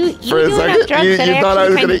 did. You For a do second, enough drugs you that I thought I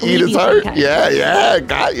was actually going to eat his heart? sometimes. Yeah,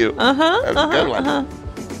 got you. Uh-huh. That's a good one.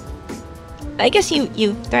 I guess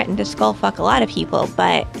you threatened to skull fuck a lot of people,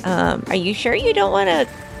 but are you sure you don't want to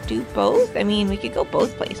do both? I mean, we could go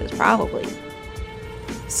both places, probably.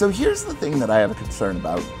 So here's the thing that I have a concern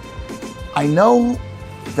about. I know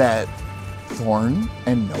that Thorn,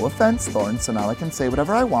 and no offense, Thorn, so now I can say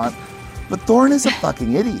whatever I want, but Thorn is a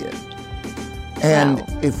fucking idiot. And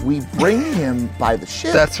Wow. if we bring him by the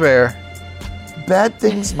ship, That's fair. bad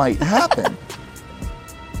things might happen.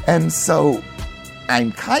 And so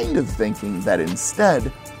I'm kind of thinking that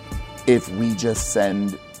instead, if we just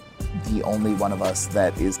send the only one of us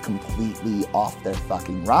that is completely off their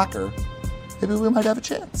fucking rocker, maybe we might have a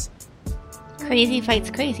chance. Crazy fights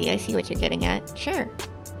crazy. I see what you're getting at. Sure.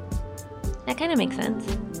 That kind of makes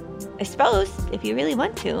sense. I suppose, if you really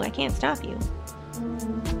want to, I can't stop you.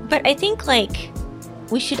 But I think,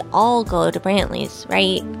 we should all go to Brantley's,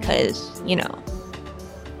 right? Because,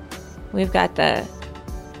 we've got the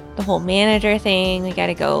whole manager thing. We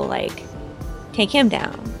gotta go, take him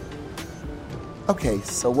down. Okay,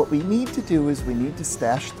 so what we need to do is we need to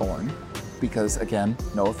stash Thorn, because again,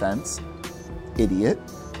 no offense, idiot.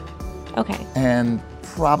 Okay. And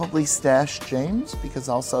probably stash James, because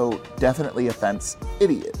also definitely offense,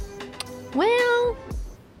 idiot. Well,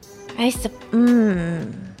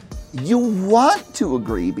 You want to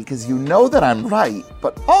agree because you know that I'm right,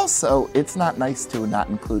 but also it's not nice to not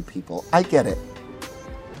include people. I get it.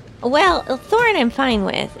 Well, Thorn I'm fine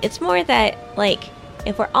with. It's more that,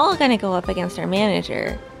 if we're all gonna go up against our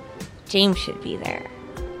manager, James should be there.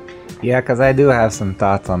 Yeah, because I do have some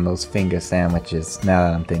thoughts on those finger sandwiches now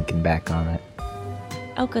that I'm thinking back on it.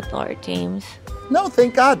 Oh, good lord, James. No,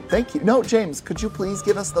 thank God. Thank you. No, James, could you please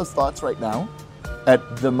give us those thoughts right now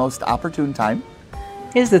at the most opportune time?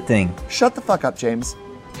 Here's the thing. Shut the fuck up, James.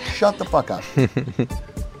 Shut the fuck up.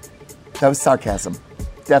 That was sarcasm.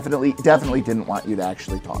 Definitely didn't want you to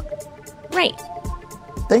actually talk. Right.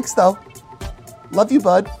 Thanks, though. Love you,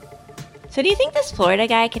 bud. So do you think this Florida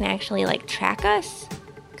guy can actually, track us?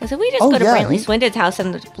 Because if we just go to Brantley Swindon's house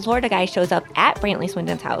and the Florida guy shows up at Brantley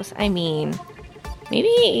Swindon's house, I mean,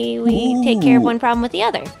 maybe we take care of one problem with the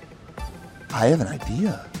other. I have an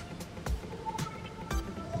idea.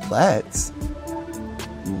 Let's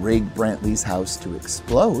rig Brantley's house to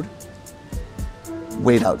explode,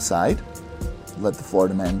 wait outside, let the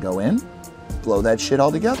Florida man go in, blow that shit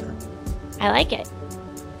all together. I like it.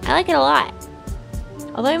 I like it a lot.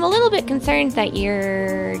 Although I'm a little bit concerned that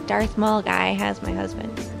your Darth Maul guy has my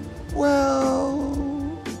husband. Well,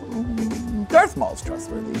 Darth Maul's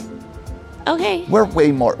trustworthy. Okay. We're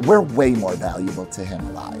way more valuable to him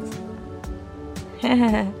alive.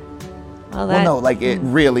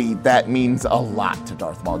 That means a lot to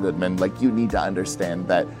Darth Maul Goodman. You need to understand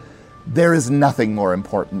that there is nothing more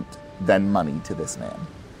important than money to this man.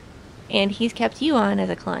 And he's kept you on as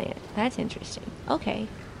a client. That's interesting. Okay.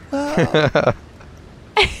 Well,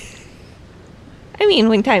 I mean,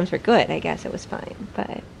 when times were good, I guess it was fine,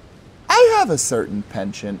 but... I have a certain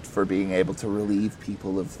penchant for being able to relieve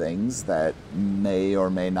people of things that may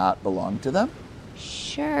or may not belong to them.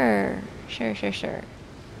 Sure.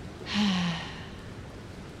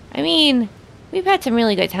 I mean, we've had some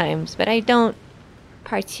really good times, but I don't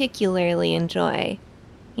particularly enjoy,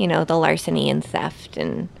 the larceny and theft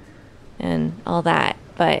and all that,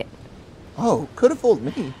 but... Oh, could have fooled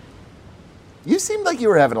me. You seemed like you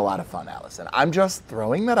were having a lot of fun, Allison. I'm just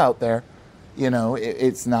throwing that out there.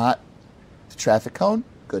 It's not the traffic cone.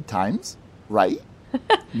 Good times, right?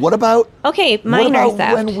 What about... Okay, minor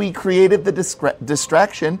theft. When we created the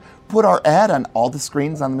distraction, put our ad on all the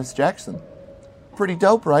screens on the Miss Jackson? Pretty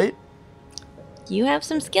dope, right? You have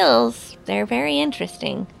some skills. They're very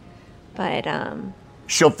interesting. But,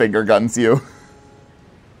 She'll finger guns you.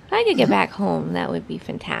 If I could get back home, that would be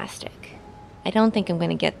fantastic. I don't think I'm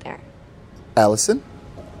going to get there. Allison,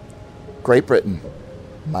 Great Britain,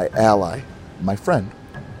 my ally, my friend.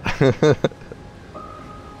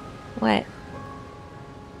 What?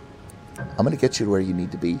 I'm going to get you to where you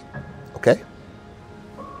need to be, okay?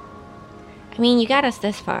 I mean, you got us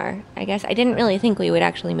this far. I guess I didn't really think we would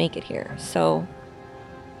actually make it here, so...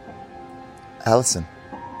 Allison,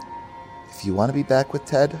 if you want to be back with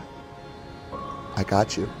Ted, I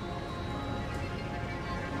got you.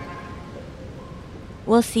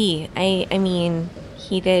 We'll see. I mean,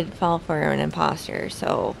 he did fall for an imposter,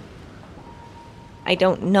 so I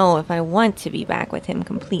don't know if I want to be back with him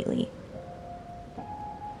completely.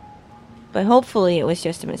 But hopefully it was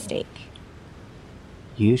just a mistake.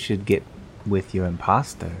 You should get with your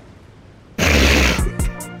imposter.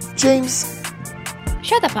 James.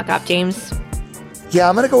 Shut the fuck up, James. Yeah,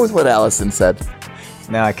 I'm going to go with what Allison said.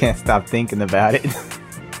 Now I can't stop thinking about it.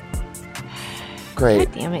 Great.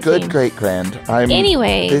 God damn it, Good, James. great, grand.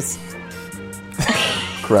 Anyway. This...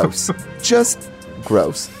 gross. Just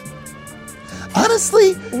gross.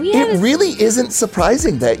 Honestly, it really isn't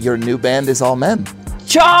surprising that your new band is all men.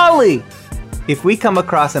 Charlie! If we come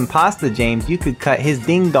across imposter James, you could cut his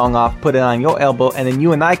ding-dong off, put it on your elbow, and then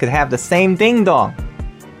you and I could have the same ding-dong.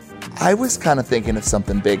 I was kind of thinking of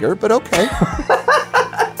something bigger, but okay.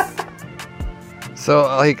 So,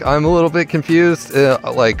 like, I'm a little bit confused.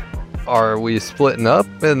 Like, are we splitting up?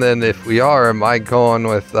 And then if we are, am I going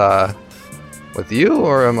with you,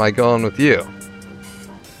 or am I going with you?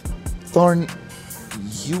 Thorn,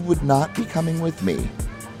 you would not be coming with me.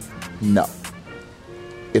 No.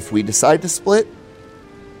 If we decide to split,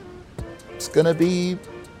 it's gonna be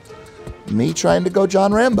me trying to go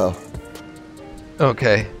John Rambo.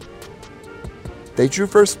 Okay. They drew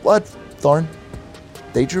first blood, Thorn.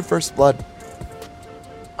 They drew first blood.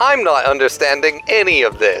 I'm not understanding any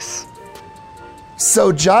of this.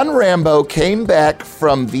 So John Rambo came back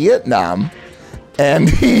from Vietnam, and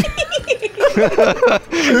he...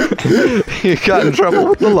 He got in trouble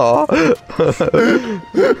with the law.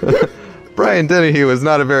 Brian Dennehy was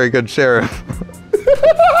not a very good sheriff.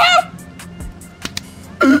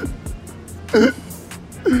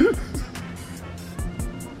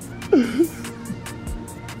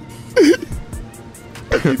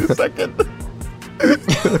 Wait a second.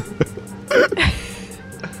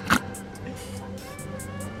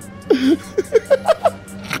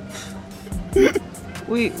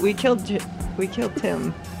 We killed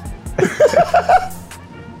Tim.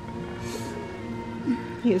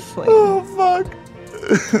 He is slain. Oh fuck.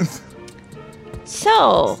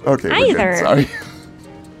 So, Okay, we're good. either Sorry.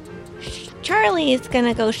 Charlie is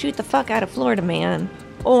gonna go shoot the fuck out of Florida Man,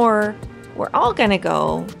 or we're all gonna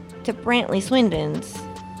go to Brantley Swindon's,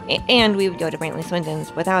 and we would go to Brantley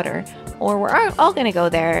Swindon's without her, or we're all gonna go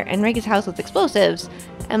there and rig his house with explosives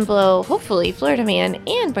and blow, hopefully, Florida Man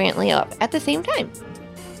and Brantley up at the same time.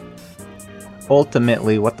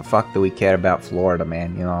 Ultimately, what the fuck do we care about Florida,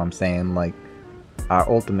 man? You know what I'm saying? Like, our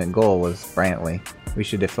ultimate goal was Brantley. We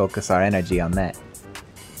should focus our energy on that.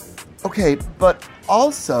 Okay, but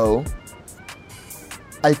also,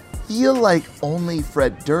 I feel like only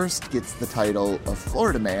Fred Durst gets the title of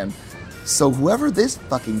Florida Man, so whoever this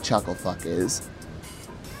fucking chucklefuck is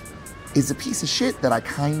a piece of shit that I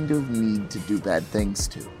kind of need to do bad things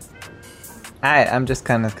to. I'm just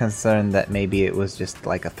kind of concerned that maybe it was just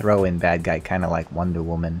like a throw-in bad guy, kind of like Wonder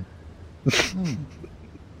Woman.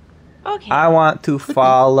 Okay. I want to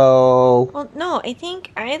follow. Well, no, I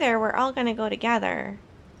think either we're all gonna go together.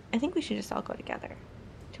 I think we should just all go together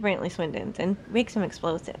to Brantley Swindon's and rig some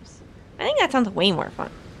explosives. I think that sounds way more fun.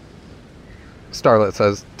 Starlet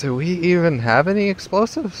says, do we even have any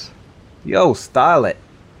explosives? Yo, Starlet,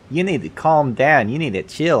 you need to calm down. You need to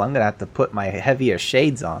chill. I'm gonna have to put my heavier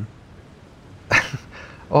shades on.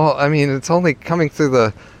 Well, I mean, it's only coming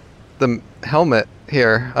through the helmet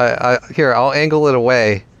here. Here, I'll angle it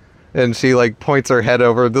away. And she, like, points her head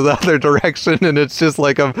over to the other direction, and it's just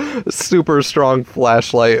like a super strong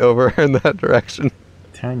flashlight over in that direction.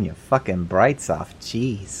 Turn your fucking brights off,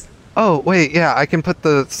 jeez. Oh, wait, yeah, I can put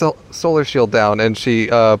the solar shield down, and she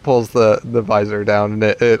pulls the visor down, and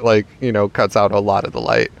it, like, you know, cuts out a lot of the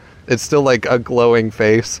light. It's still, like, a glowing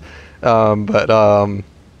face,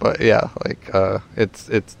 but yeah, like,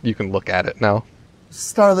 it's you can look at it now.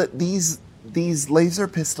 Starlet, these laser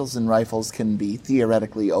pistols and rifles can be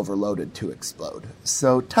theoretically overloaded to explode.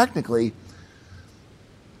 So technically,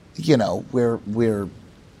 you know, we're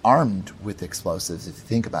armed with explosives if you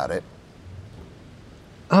think about it.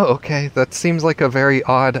 Oh, okay. That seems like a very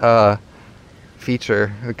odd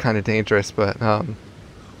feature, kind of dangerous, but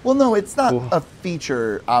Well, no, it's not a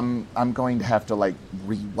feature. I'm going to have to like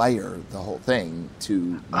rewire the whole thing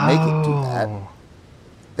to make it do that.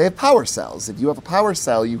 They have power cells. If you have a power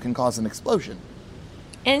cell, you can cause an explosion.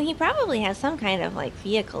 And he probably has some kind of, like,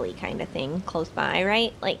 vehicle-y kind of thing close by,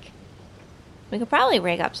 right? Like, we could probably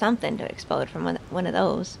rig up something to explode from one of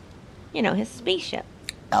those. You know, his spaceship.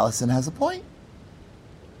 Allison has a point.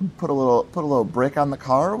 Put a little brick on the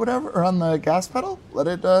car or whatever, or on the gas pedal. Let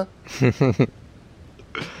it.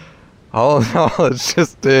 All in all, it's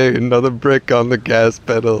just another brick on the gas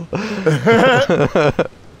pedal. It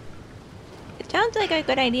sounds like a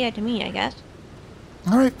good idea to me, I guess.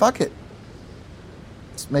 All right, fuck it.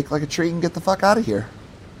 Let's make like a tree and get the fuck out of here.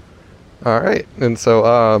 All right, and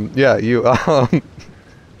so you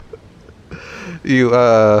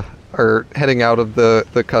are heading out of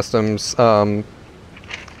the customs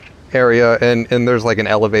area, and there's like an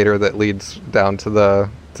elevator that leads down to the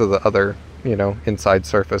other, inside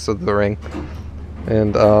surface of the ring,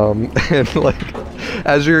 and like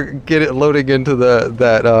as you're loading into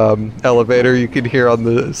that elevator, you can hear on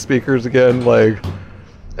the speakers again, like,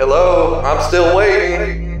 "Hello, I'm still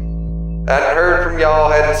waiting. Hadn't heard from y'all.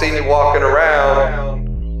 Hadn't seen you walking around.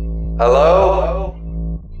 Hello?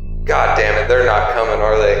 God damn it, they're not coming,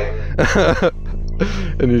 are they?"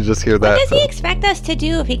 And you just hear that. What does he expect us to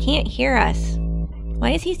do if he can't hear us?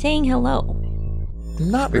 Why is he saying hello?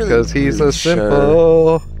 Not really. Because he's a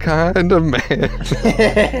simple kind of man.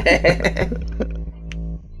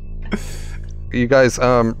 You guys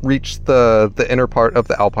reach the inner part of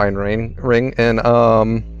the Alpine ring, and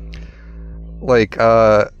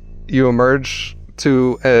you emerge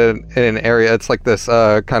to an area. It's like this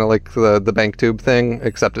kind of like the bank tube thing,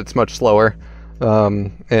 except it's much slower,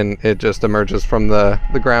 and it just emerges from the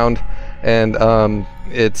ground, and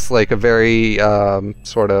it's like a very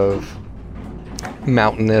sort of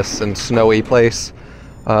mountainous and snowy place,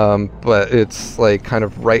 but it's like kind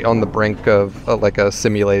of right on the brink of like a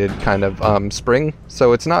simulated kind of spring,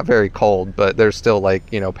 so it's not very cold, but there's still like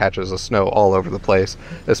patches of snow all over the place,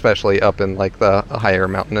 especially up in like the higher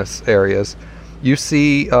mountainous areas. You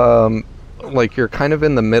see like you're kind of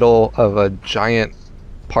in the middle of a giant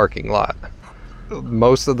parking lot.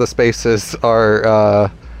 Most of the spaces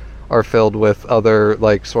are filled with other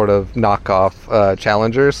like sort of knockoff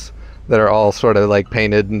Challengers that are all sort of like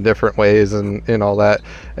painted in different ways and all that,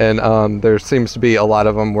 and there seems to be a lot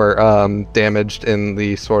of them were damaged in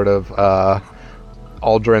the sort of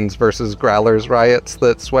Aldrins versus Growlers riots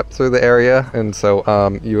that swept through the area, and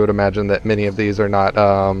so you would imagine that many of these are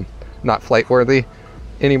not flight worthy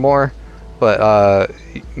anymore, but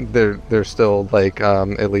there's still like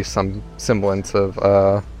at least some semblance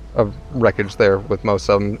of wreckage there with most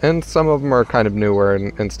of them, and some of them are kind of newer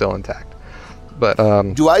and still intact. But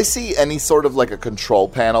do I see any sort of like a control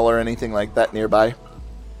panel or anything like that nearby?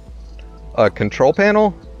 A control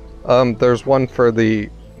panel? There's one for the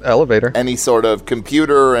elevator. Any sort of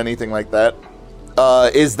computer or anything like that?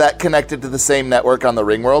 Is that connected to the same network on the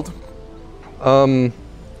Ringworld?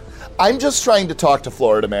 I'm just trying to talk to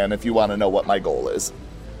Florida Man if you want to know what my goal is.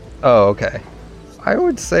 Oh, okay. I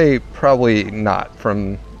would say probably not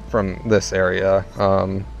from this area.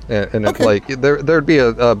 And Okay. like there'd be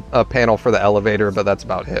a panel for the elevator, but that's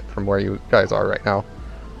about it from where you guys are right now.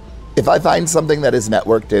 If I find something that is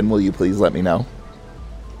networked in, will you please let me know?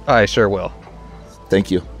 I sure will.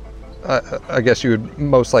 Thank you. I guess you would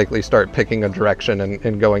most likely start picking a direction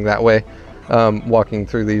and going that way, walking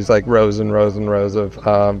through these like rows and rows and rows of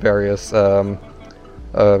various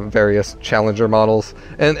Challenger models,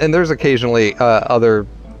 and there's occasionally other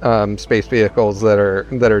space vehicles that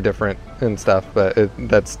are different and stuff, but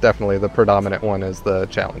that's definitely the predominant one is the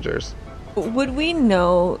Challengers. Would we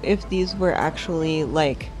know if these were actually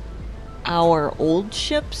like our old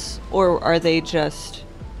ships, or are they just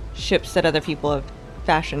ships that other people have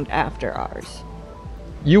fashioned after ours?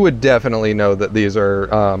 You would definitely know that these are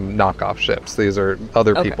knockoff ships. These are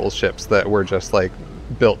other people's ships that were just like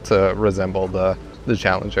built to resemble the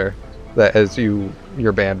Challenger. That as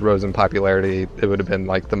your band rose in popularity, it would have been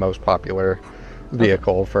like the most popular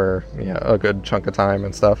vehicle for a good chunk of time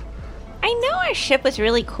and stuff. I know our ship was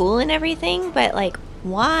really cool and everything, but like,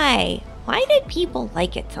 why? Why did people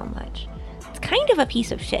like it so much? It's kind of a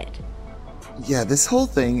piece of shit. Yeah, this whole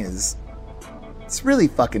thing it's really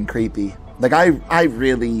fucking creepy. Like, I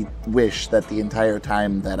really wish that the entire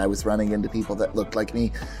time that I was running into people that looked like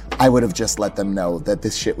me, I would have just let them know that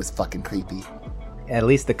this shit was fucking creepy. At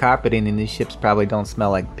least the carpeting in these ships probably don't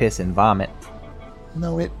smell like piss and vomit.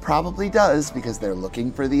 No, it probably does, because they're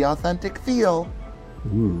looking for the authentic feel.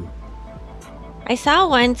 Ooh. I saw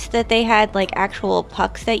once that they had like actual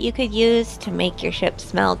pucks that you could use to make your ship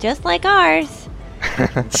smell just like ours.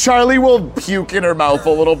 Charlie will puke in her mouth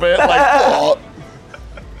a little bit, like, oh.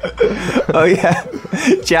 Oh yeah,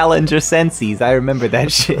 Challenger Sensies. I remember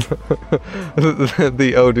that shit.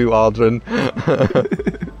 The Odu Aldrin.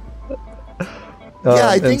 Yeah,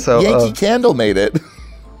 I think Yankee Candle made it.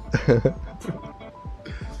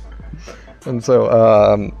 And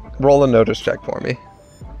so, roll a notice check for me.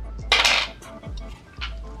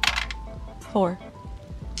 4.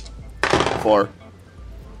 4.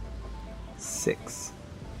 6.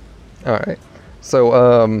 All right.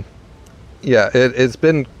 So, yeah, it's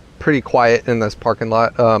been pretty quiet in this parking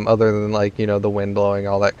lot, other than like, you know, the wind blowing,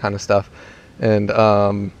 all that kind of stuff. And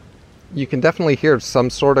you can definitely hear some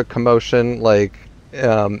sort of commotion, like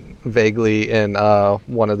vaguely in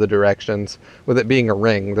one of the directions. With it being a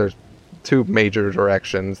ring, there's 2 major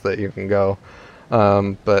directions that you can go.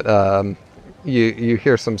 But you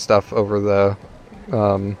hear some stuff over the,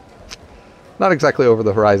 not exactly over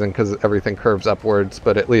the horizon because everything curves upwards,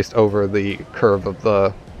 but at least over the curve of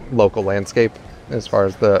the local landscape as far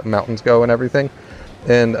as the mountains go and everything.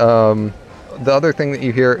 And the other thing that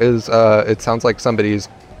you hear is it sounds like somebody's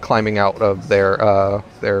climbing out of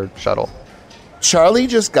their shuttle. Charlie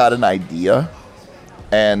just got an idea,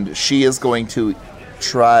 and she is going to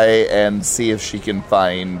try and see if she can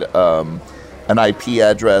find an IP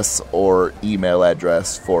address or email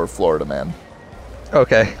address for Florida Man.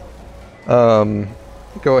 Okay. Go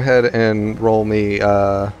ahead and roll me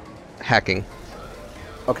hacking.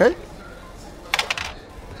 Okay.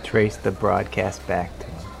 Trace the broadcast back to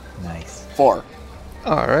him. Nice. 4.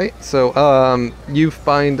 All right. So you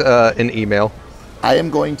find an email. I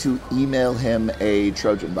am going to email him a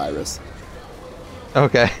Trojan virus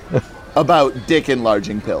Okay. about dick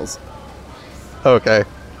enlarging pills. Okay.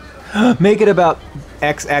 Make it about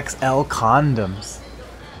XXL condoms.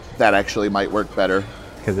 That actually might work better.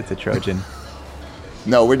 Because it's a Trojan.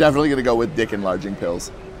 No, we're definitely going to go with dick enlarging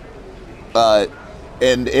pills.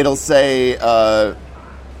 And it'll say,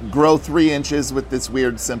 grow 3 inches with this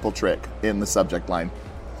weird simple trick in the subject line.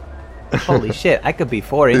 Holy shit, I could be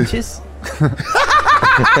 4 inches?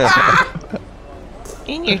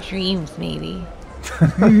 In your dreams, maybe.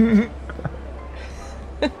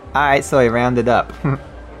 Alright, so I rounded up. You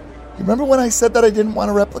remember when I said that I didn't want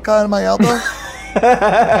a replica on my elbow?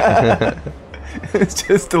 It's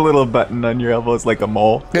just a little button on your elbow. It's like a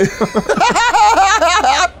mole.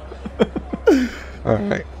 All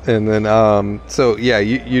right. And then, so yeah,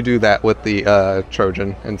 you do that with the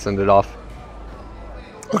Trojan and send it off.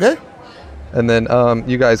 Okay. And then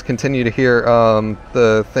you guys continue to hear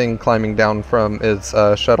the thing climbing down from its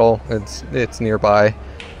shuttle. It's nearby,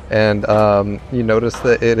 and you notice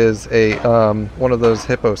that it is a one of those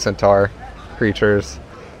hippo centaur creatures,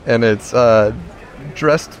 and it's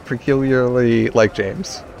dressed peculiarly like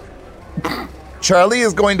James. Charlie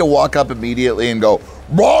is going to walk up immediately and go,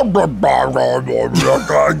 Oh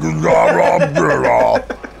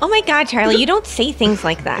my god, Charlie, you don't say things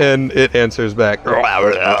like that. And it answers back. The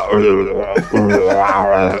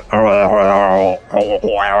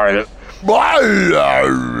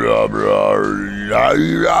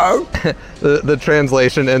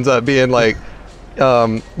translation ends up being like,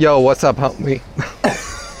 yo, what's up, homie?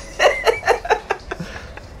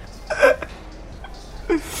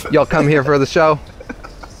 Y'all come here for the show?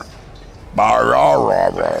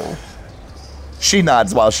 She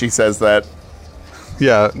nods while she says that.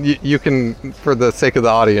 Yeah, you can, for the sake of the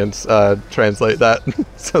audience, translate that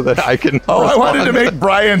so that I can. Oh, respond. I wanted to make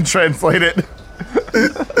Brian translate it.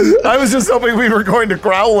 I was just hoping we were going to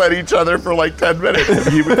growl at each other for like 10 minutes and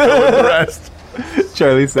he would fill in the rest.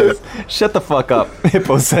 Charlie says, shut the fuck up,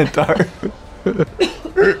 Hippo Centaur.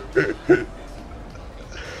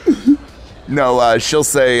 No, she'll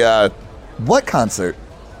say, what concert?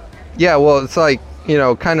 Yeah, well, it's like, you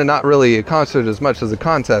know, kind of not really a concert as much as a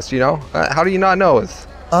contest, you know? How do you not know us?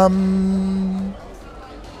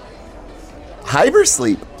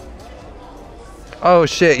 Hypersleep. Oh,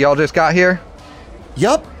 shit, y'all just got here?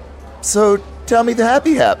 Yup. So, tell me the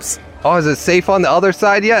happy haps. Oh, is it safe on the other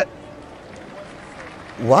side yet?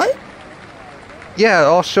 What? Yeah,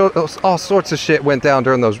 all sorts of shit went down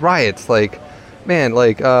during those riots, like... Man,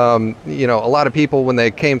 like, you know, a lot of people, when they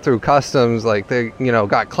came through customs, like, they, you know,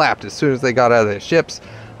 got clapped as soon as they got out of their ships.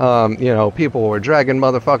 You know, people were dragging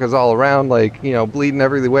motherfuckers all around, like, you know, bleeding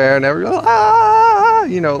everywhere and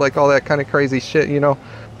you know, like all that kind of crazy shit, you know.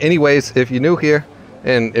 Anyways, if you're new here,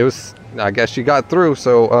 and it was, I guess you got through,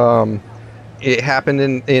 so, it happened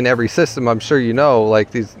in every system, I'm sure you know,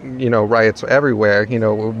 like these, you know, riots everywhere, you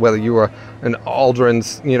know, whether you were an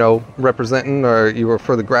Aldrin's, you know, representing or you were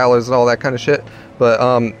for the Growlers and all that kind of shit. But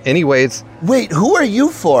anyways. Wait, who are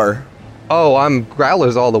you for? Oh, I'm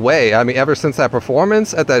Growlers all the way. I mean, ever since that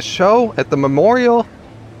performance at that show, at the memorial,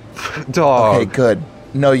 dog. Okay, good.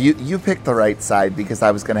 No, you picked the right side because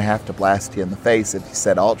I was going to have to blast you in the face if you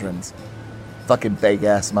said Aldrin's. Fucking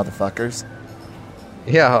fake-ass motherfuckers.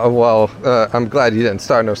 Yeah, well, I'm glad you didn't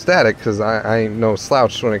start no static, because I ain't no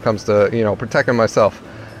slouch when it comes to, you know, protecting myself.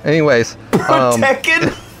 Anyways. Protecting?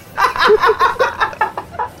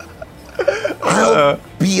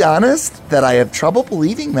 be honest that I have trouble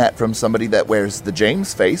believing that from somebody that wears the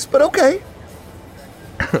James face, but okay.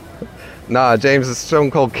 Nah, James is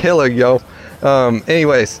Stone Cold Killer, yo.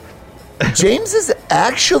 Anyways. James is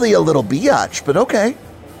actually a little biatch, but okay.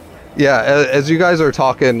 Yeah, as you guys are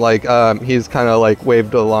talking, like, he's kind of, like,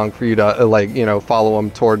 waved along for you to, like, you know, follow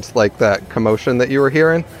him towards, like, that commotion that you were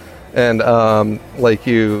hearing. And, like,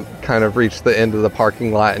 you kind of reach the end of the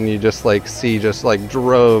parking lot and you just, like, see just, like,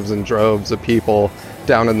 droves and droves of people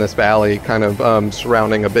down in this valley kind of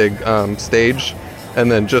surrounding a big stage. And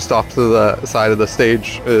then just off to the side of the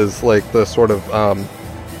stage is, like, the sort of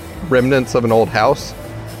remnants of an old house.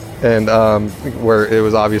 And where it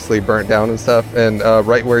was obviously burnt down and stuff, and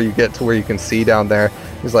right where you get to where you can see down there,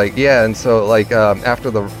 he's like, yeah, and so like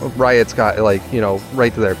after the riots got like, you know,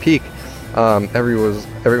 right to their peak,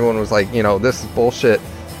 everyone was like, you know, this is bullshit,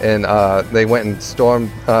 and they went and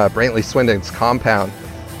stormed Brantley Swindon's compound,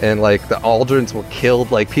 and like the Aldrins were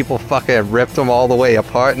killed, like people fucking ripped them all the way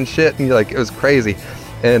apart and shit, and like it was crazy,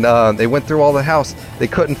 and they went through all the house, they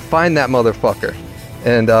couldn't find that motherfucker.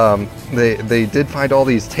 And they did find all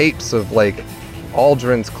these tapes of like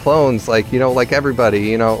Aldrin's clones, like, you know, like everybody,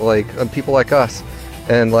 you know, like people like us,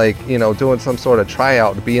 and like, you know, doing some sort of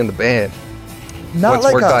tryout to be in the band. Not Once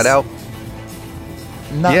like word us. got out.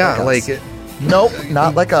 Not Yeah, like us. like it. Nope,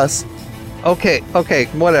 not like us. Okay,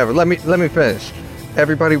 whatever. Let me finish.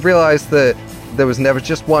 Everybody realized that there was never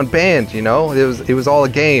just one band, you know. It was all a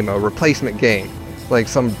game, a replacement game, like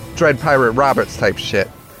some Dread Pirate Roberts type shit.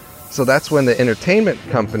 So that's when the entertainment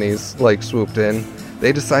companies like swooped in.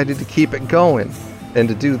 They decided to keep it going, and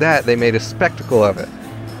to do that, they made a spectacle of it.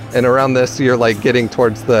 And around this, you're like getting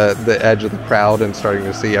towards the edge of the crowd and starting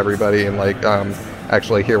to see everybody and like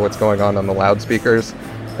actually hear what's going on the loudspeakers.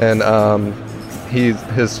 And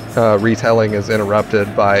his retelling is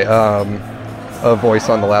interrupted by a voice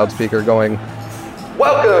on the loudspeaker going,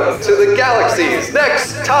 "Welcome to the galaxy's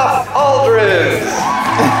next top Aldrins!"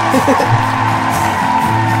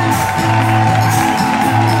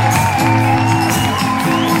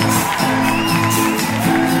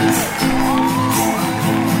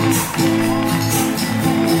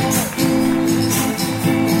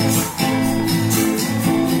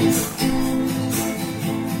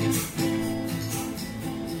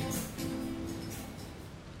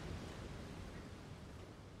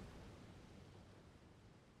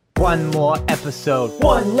 One more episode,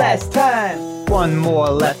 one last time, one more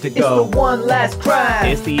left to go. It's the one last crime.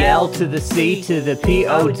 It's the L to the C to the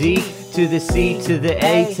P-O-D to the C to the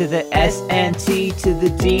A to the S and T to the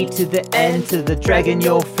D to the N to the dragging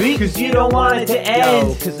your feet. Cause you don't want it to end.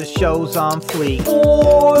 Yo, cause the show's on fleek.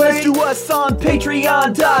 Or let's do us on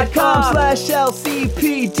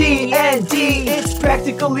patreon.com/LCPDND. It's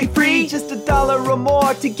practically free, just $1 or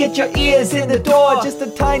more to get your ears in the door. Just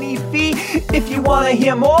a tiny fee. If you wanna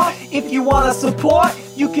hear more, if you wanna support,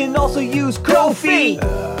 you can also use Ko-fi.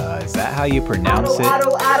 Is that how you pronounce it? I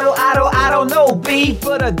don't know, B.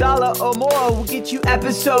 But $1 or more will get you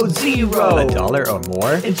episode 0. $1 or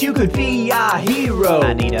more? And you could be our hero.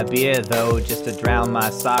 I need a beer, though, just to drown my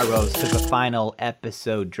sorrows, cause the final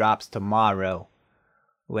episode drops tomorrow.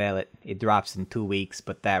 Well, it drops in 2 weeks,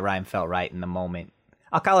 but that rhyme felt right in the moment.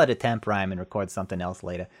 I'll call it a temp rhyme and record something else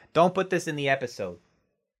later. Don't put this in the episode.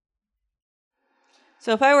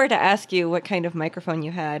 So if I were to ask you what kind of microphone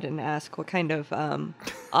you had and ask what kind of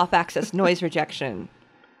off-axis noise rejection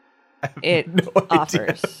it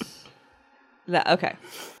offers. Okay.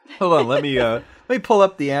 Hold on, let me pull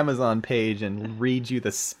up the Amazon page and read you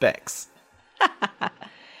the specs.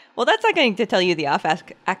 Well, that's not going to tell you the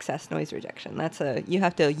off-axis noise rejection. You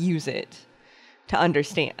have to use it to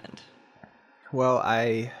understand. Well,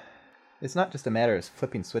 it's not just a matter of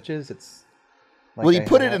flipping switches, it's like well, he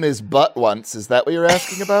put it in his butt once. Is that what you're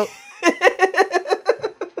asking about?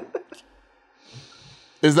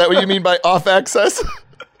 Is that what you mean by off-access?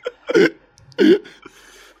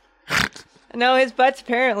 No, his butt's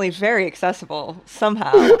apparently very accessible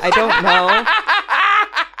somehow. I don't know.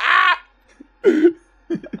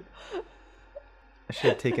 I should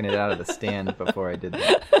have taken it out of the stand before I did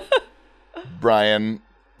that. Brian,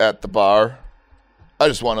 at the bar, I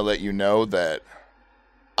just want to let you know that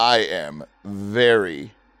I am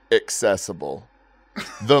very accessible.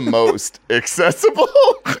 The most accessible.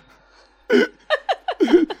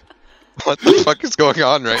 What the fuck is going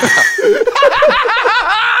on right now?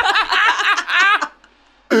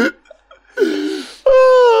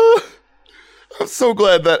 I'm so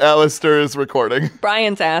glad that Alistair is recording.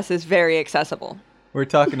 Brian's ass is very accessible. We're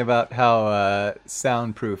talking about how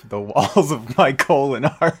soundproof the walls of my colon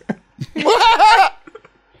are.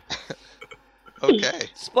 Okay.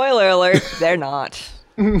 Spoiler alert, they're not.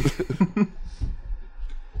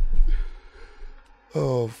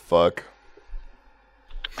 Oh, fuck.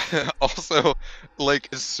 Also, like,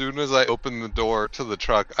 as soon as I opened the door to the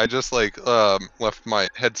truck, I just, like, left my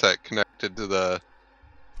headset connected to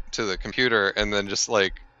the computer, and then just,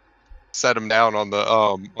 like, set him down on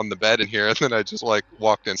the bed in here, and then I just, like,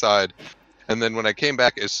 walked inside. And then when I came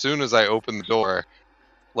back, as soon as I opened the door,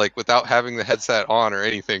 like, without having the headset on or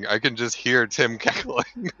anything, I can just hear Tim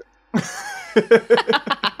cackling.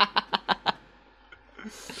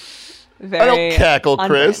 I don't cackle,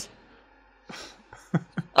 Chris.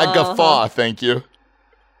 I guffaw, thank you.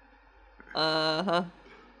 Uh-huh.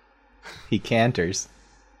 He canters.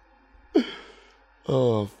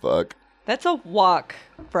 Oh, fuck. That's a walk,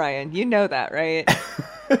 Brian. You know that, right?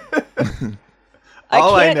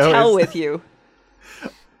 All I I can't know tell is- with you.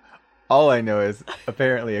 All I know is,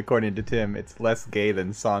 apparently, according to Tim, it's less gay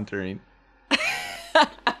than sauntering.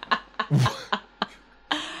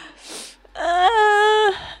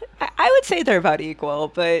 I would say they're about equal,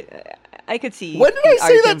 but I could see. When did the I say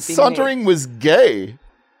argument that being sauntering was gay?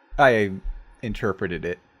 I interpreted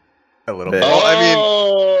it a little bit. Well,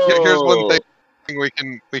 I mean, here's one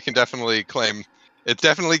thing we can definitely claim: it's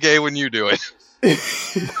definitely gay when you do it.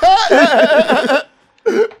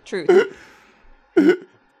 made. Truth.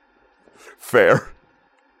 Fair.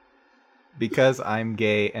 Because I'm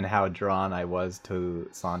gay and how drawn I was to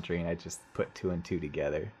sauntering, I just put 2 and 2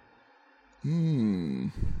 together.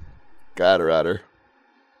 Got her, Otter.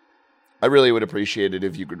 I really would appreciate it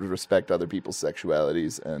if you could respect other people's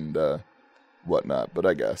sexualities and whatnot, but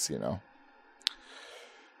I guess, you know.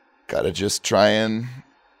 Gotta just try and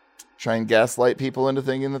gaslight people into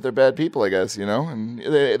thinking that they're bad people, I guess, you know? And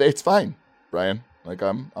it's fine, Brian. Like,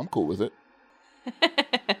 I'm cool with it.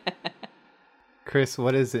 Chris,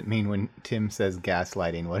 what does it mean when Tim says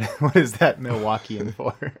gaslighting? What is that Milwaukeean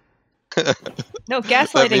for? No, That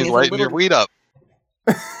gaslighting means is a lighting little. your weed up.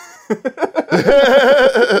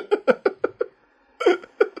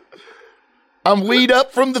 I'm weed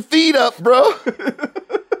up from the feet up, bro.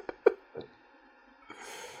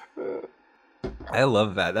 I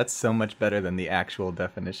love that. That's so much better than the actual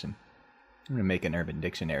definition. I'm going to make an Urban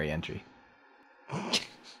Dictionary entry.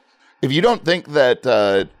 If you don't think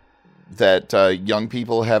that young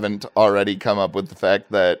people haven't already come up with the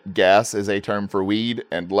fact that gas is a term for weed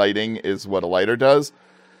and lighting is what a lighter does,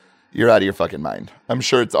 you're out of your fucking mind. I'm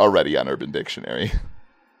sure it's already on Urban Dictionary.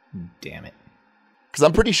 Damn it. Because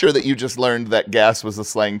I'm pretty sure that you just learned that gas was a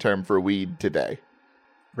slang term for weed today.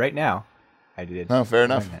 Right now, I did. Oh, fair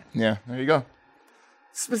enough. learn that. Yeah, there you go.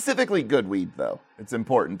 Specifically good weed, though. It's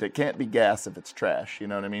important. It can't be gas if it's trash. You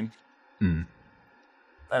know what I mean? Mm.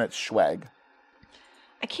 And it's swag.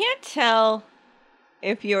 I can't tell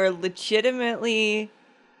if you're legitimately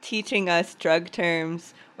teaching us drug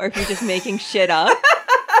terms or if you're just making shit up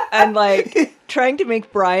and like trying to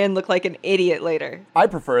make Brian look like an idiot later. I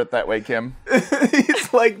prefer it that way, Kim.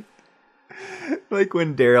 It's like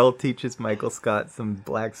when Daryl teaches Michael Scott some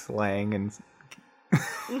black slang and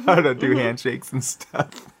how to do handshakes and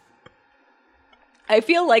stuff. I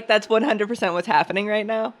feel like that's 100% what's happening right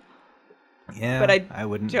now, Yeah, but I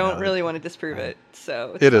wouldn't don't know. really want to disprove it.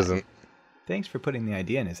 So it's It fine. isn't. Thanks for putting the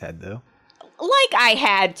idea in his head, though. Like I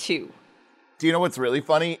had to. Do you know what's really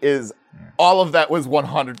funny is all of that was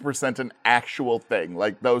 100% an actual thing.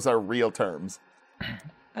 Like, those are real terms.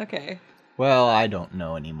 Okay. Well, I don't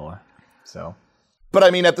know anymore, so... But I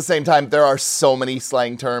mean, at the same time, there are so many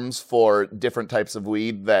slang terms for different types of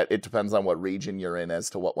weed that it depends on what region you're in as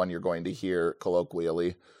to what one you're going to hear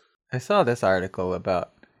colloquially. I saw this article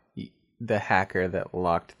about the hacker that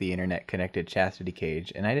locked the internet-connected chastity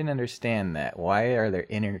cage, and I didn't understand that. Why are there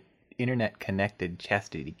internet-connected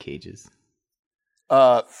chastity cages?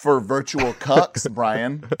 For virtual cucks,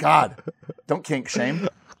 Brian. God, don't kink shame.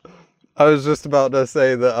 I was just about to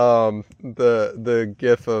say the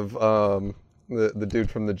gif of the dude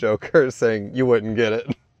from the Joker saying you wouldn't get it.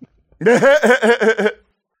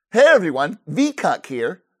 Hey everyone, V-Cuck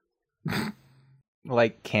here.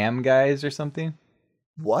 Like cam guys or something?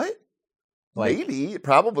 What? Like, Maybe,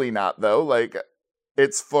 probably not though. Like,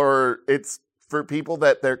 it's for people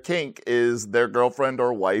that their kink is their girlfriend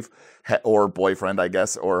or wife or boyfriend, I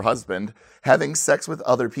guess, or husband having sex with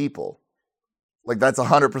other people. Like, that's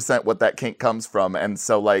 100% what that kink comes from. And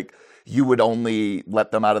so, like, you would only let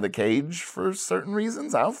them out of the cage for certain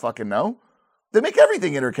reasons. I don't fucking know. They make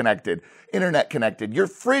everything interconnected, internet connected. Your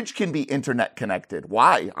fridge can be internet connected.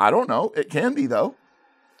 Why? I don't know. It can be though.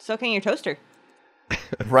 So can your toaster.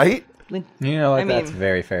 Right? you know what? I That's a mean-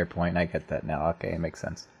 very fair point. I get that now. Okay, it makes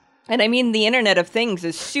sense. And I mean, the Internet of Things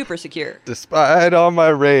is super secure. Despite all my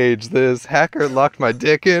rage, this hacker locked my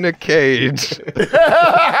dick in a cage.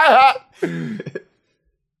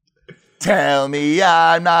 Tell me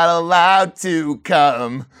I'm not allowed to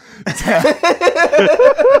come.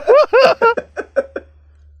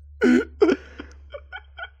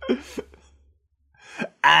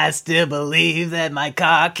 I still believe that my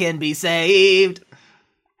car can be saved.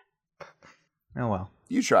 Oh well.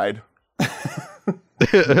 You tried.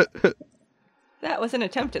 That was an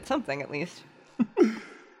attempt at something, at least.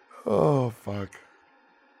 Oh, fuck.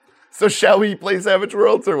 So shall we play Savage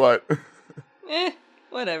Worlds or what?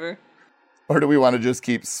 Whatever. Or do we want to just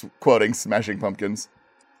keep quoting Smashing Pumpkins?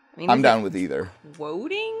 I mean, I'm down with either.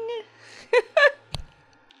 Quoting?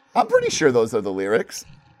 I'm pretty sure those are the lyrics.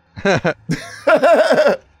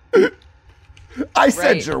 I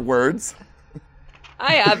said your words.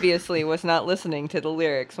 I obviously was not listening to the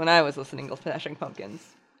lyrics when I was listening to Smashing Pumpkins.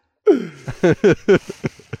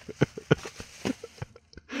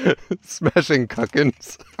 Smashing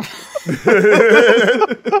Cuckins.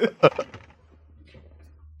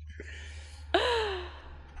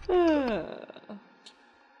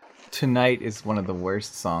 Tonight is one of the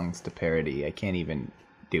worst songs to parody. I can't even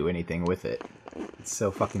do anything with it. It's so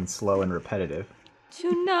fucking slow and repetitive.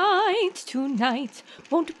 Tonight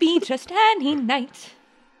won't be just any night.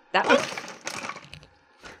 That one?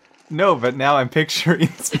 No, but now I'm picturing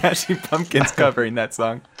Smashing Pumpkins covering that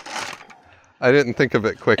song. I didn't think of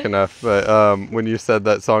it quick enough, but when you said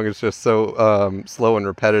that song is just so slow and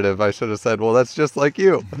repetitive, I should have said, well, that's just like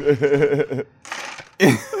you.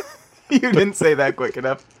 You didn't say that quick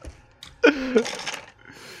enough.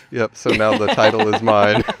 Yep, so now the title is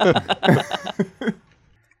mine.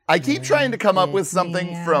 I keep trying to come up with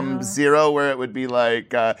something from Zero where it would be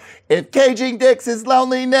like, if caging dicks is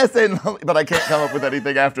loneliness, but I can't come up with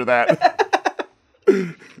anything after that.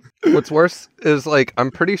 What's worse is, like,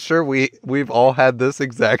 I'm pretty sure we've all had this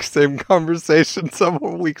exact same conversation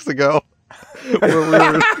several weeks ago.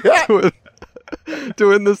 Where we were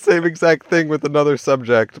doing the same exact thing with another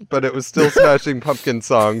subject, but it was still Smashing Pumpkin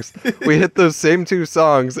songs. We hit those same two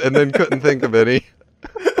songs and then couldn't think of any.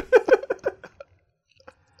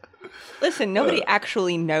 Listen, nobody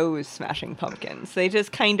actually knows Smashing Pumpkins. They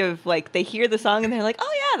just kind of, like, they hear the song and they're like,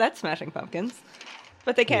 oh yeah, that's Smashing Pumpkins.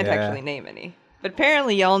 But they can't actually name any. But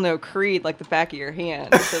apparently y'all know Creed like the back of your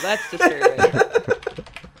hand, so that's disturbing.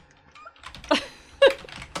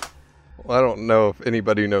 Well, I don't know if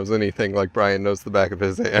anybody knows anything like Brian knows the back of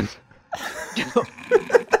his hand.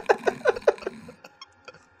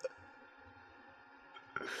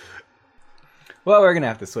 Well, we're gonna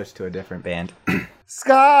have to switch to a different band.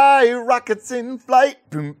 Sky rockets in flight.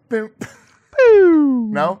 Boom, boom.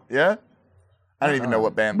 Boom. No? Yeah? I don't even know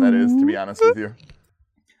what band that is, to be honest with you.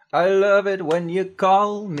 I love it when you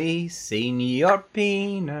call me Senor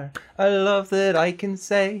Peener. I love that I can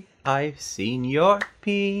say I've seen your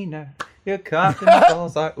peener. Your cotton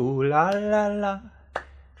balls are ooh la la la.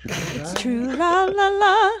 It's true, la la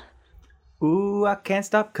la. Ooh, I can't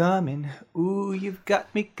stop coming. Ooh, you've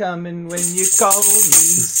got me coming when you call me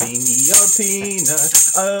Senor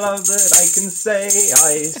Peener. I love that I can say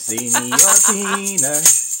I've seen your peener.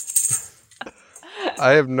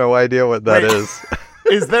 I have no idea what that is.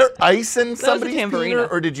 Is there ice in was a somebody's tambourina.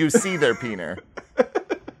 peener, or did you see their peener?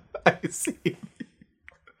 I see.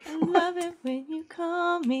 I love it when you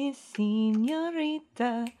call me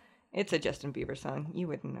Senorita. It's a Justin Bieber song. You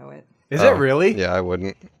wouldn't know it. Is it really? Yeah, I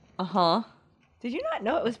wouldn't. Uh-huh. Did you not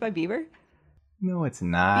know it was by Bieber? No, it's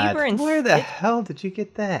not. Bieber and Where the hell did you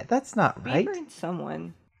get that? That's not right. Bieber and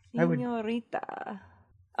someone. I would- Senorita.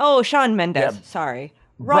 Oh, Shawn Mendes. Yeah. Sorry.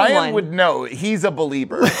 Wrong Brian one. would know. He's a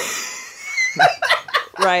believer.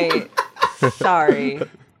 Right. Sorry.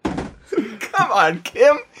 Come on,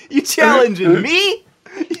 Kim. You challenging me?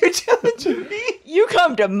 You're challenging me? You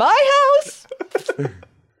come to my house?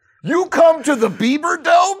 You come to the Bieber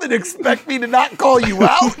Dome and expect me to not call you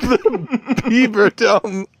out? Bieber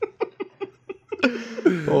Dome.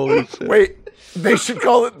 Holy shit. Wait, they should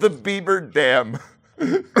call it the Bieber Dam.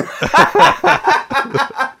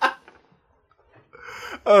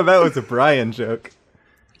 Oh, that was a Brian joke.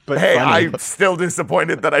 But Hey, funny. I'm still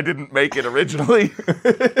disappointed that I didn't make it originally.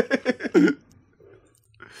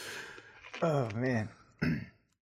 Oh, man.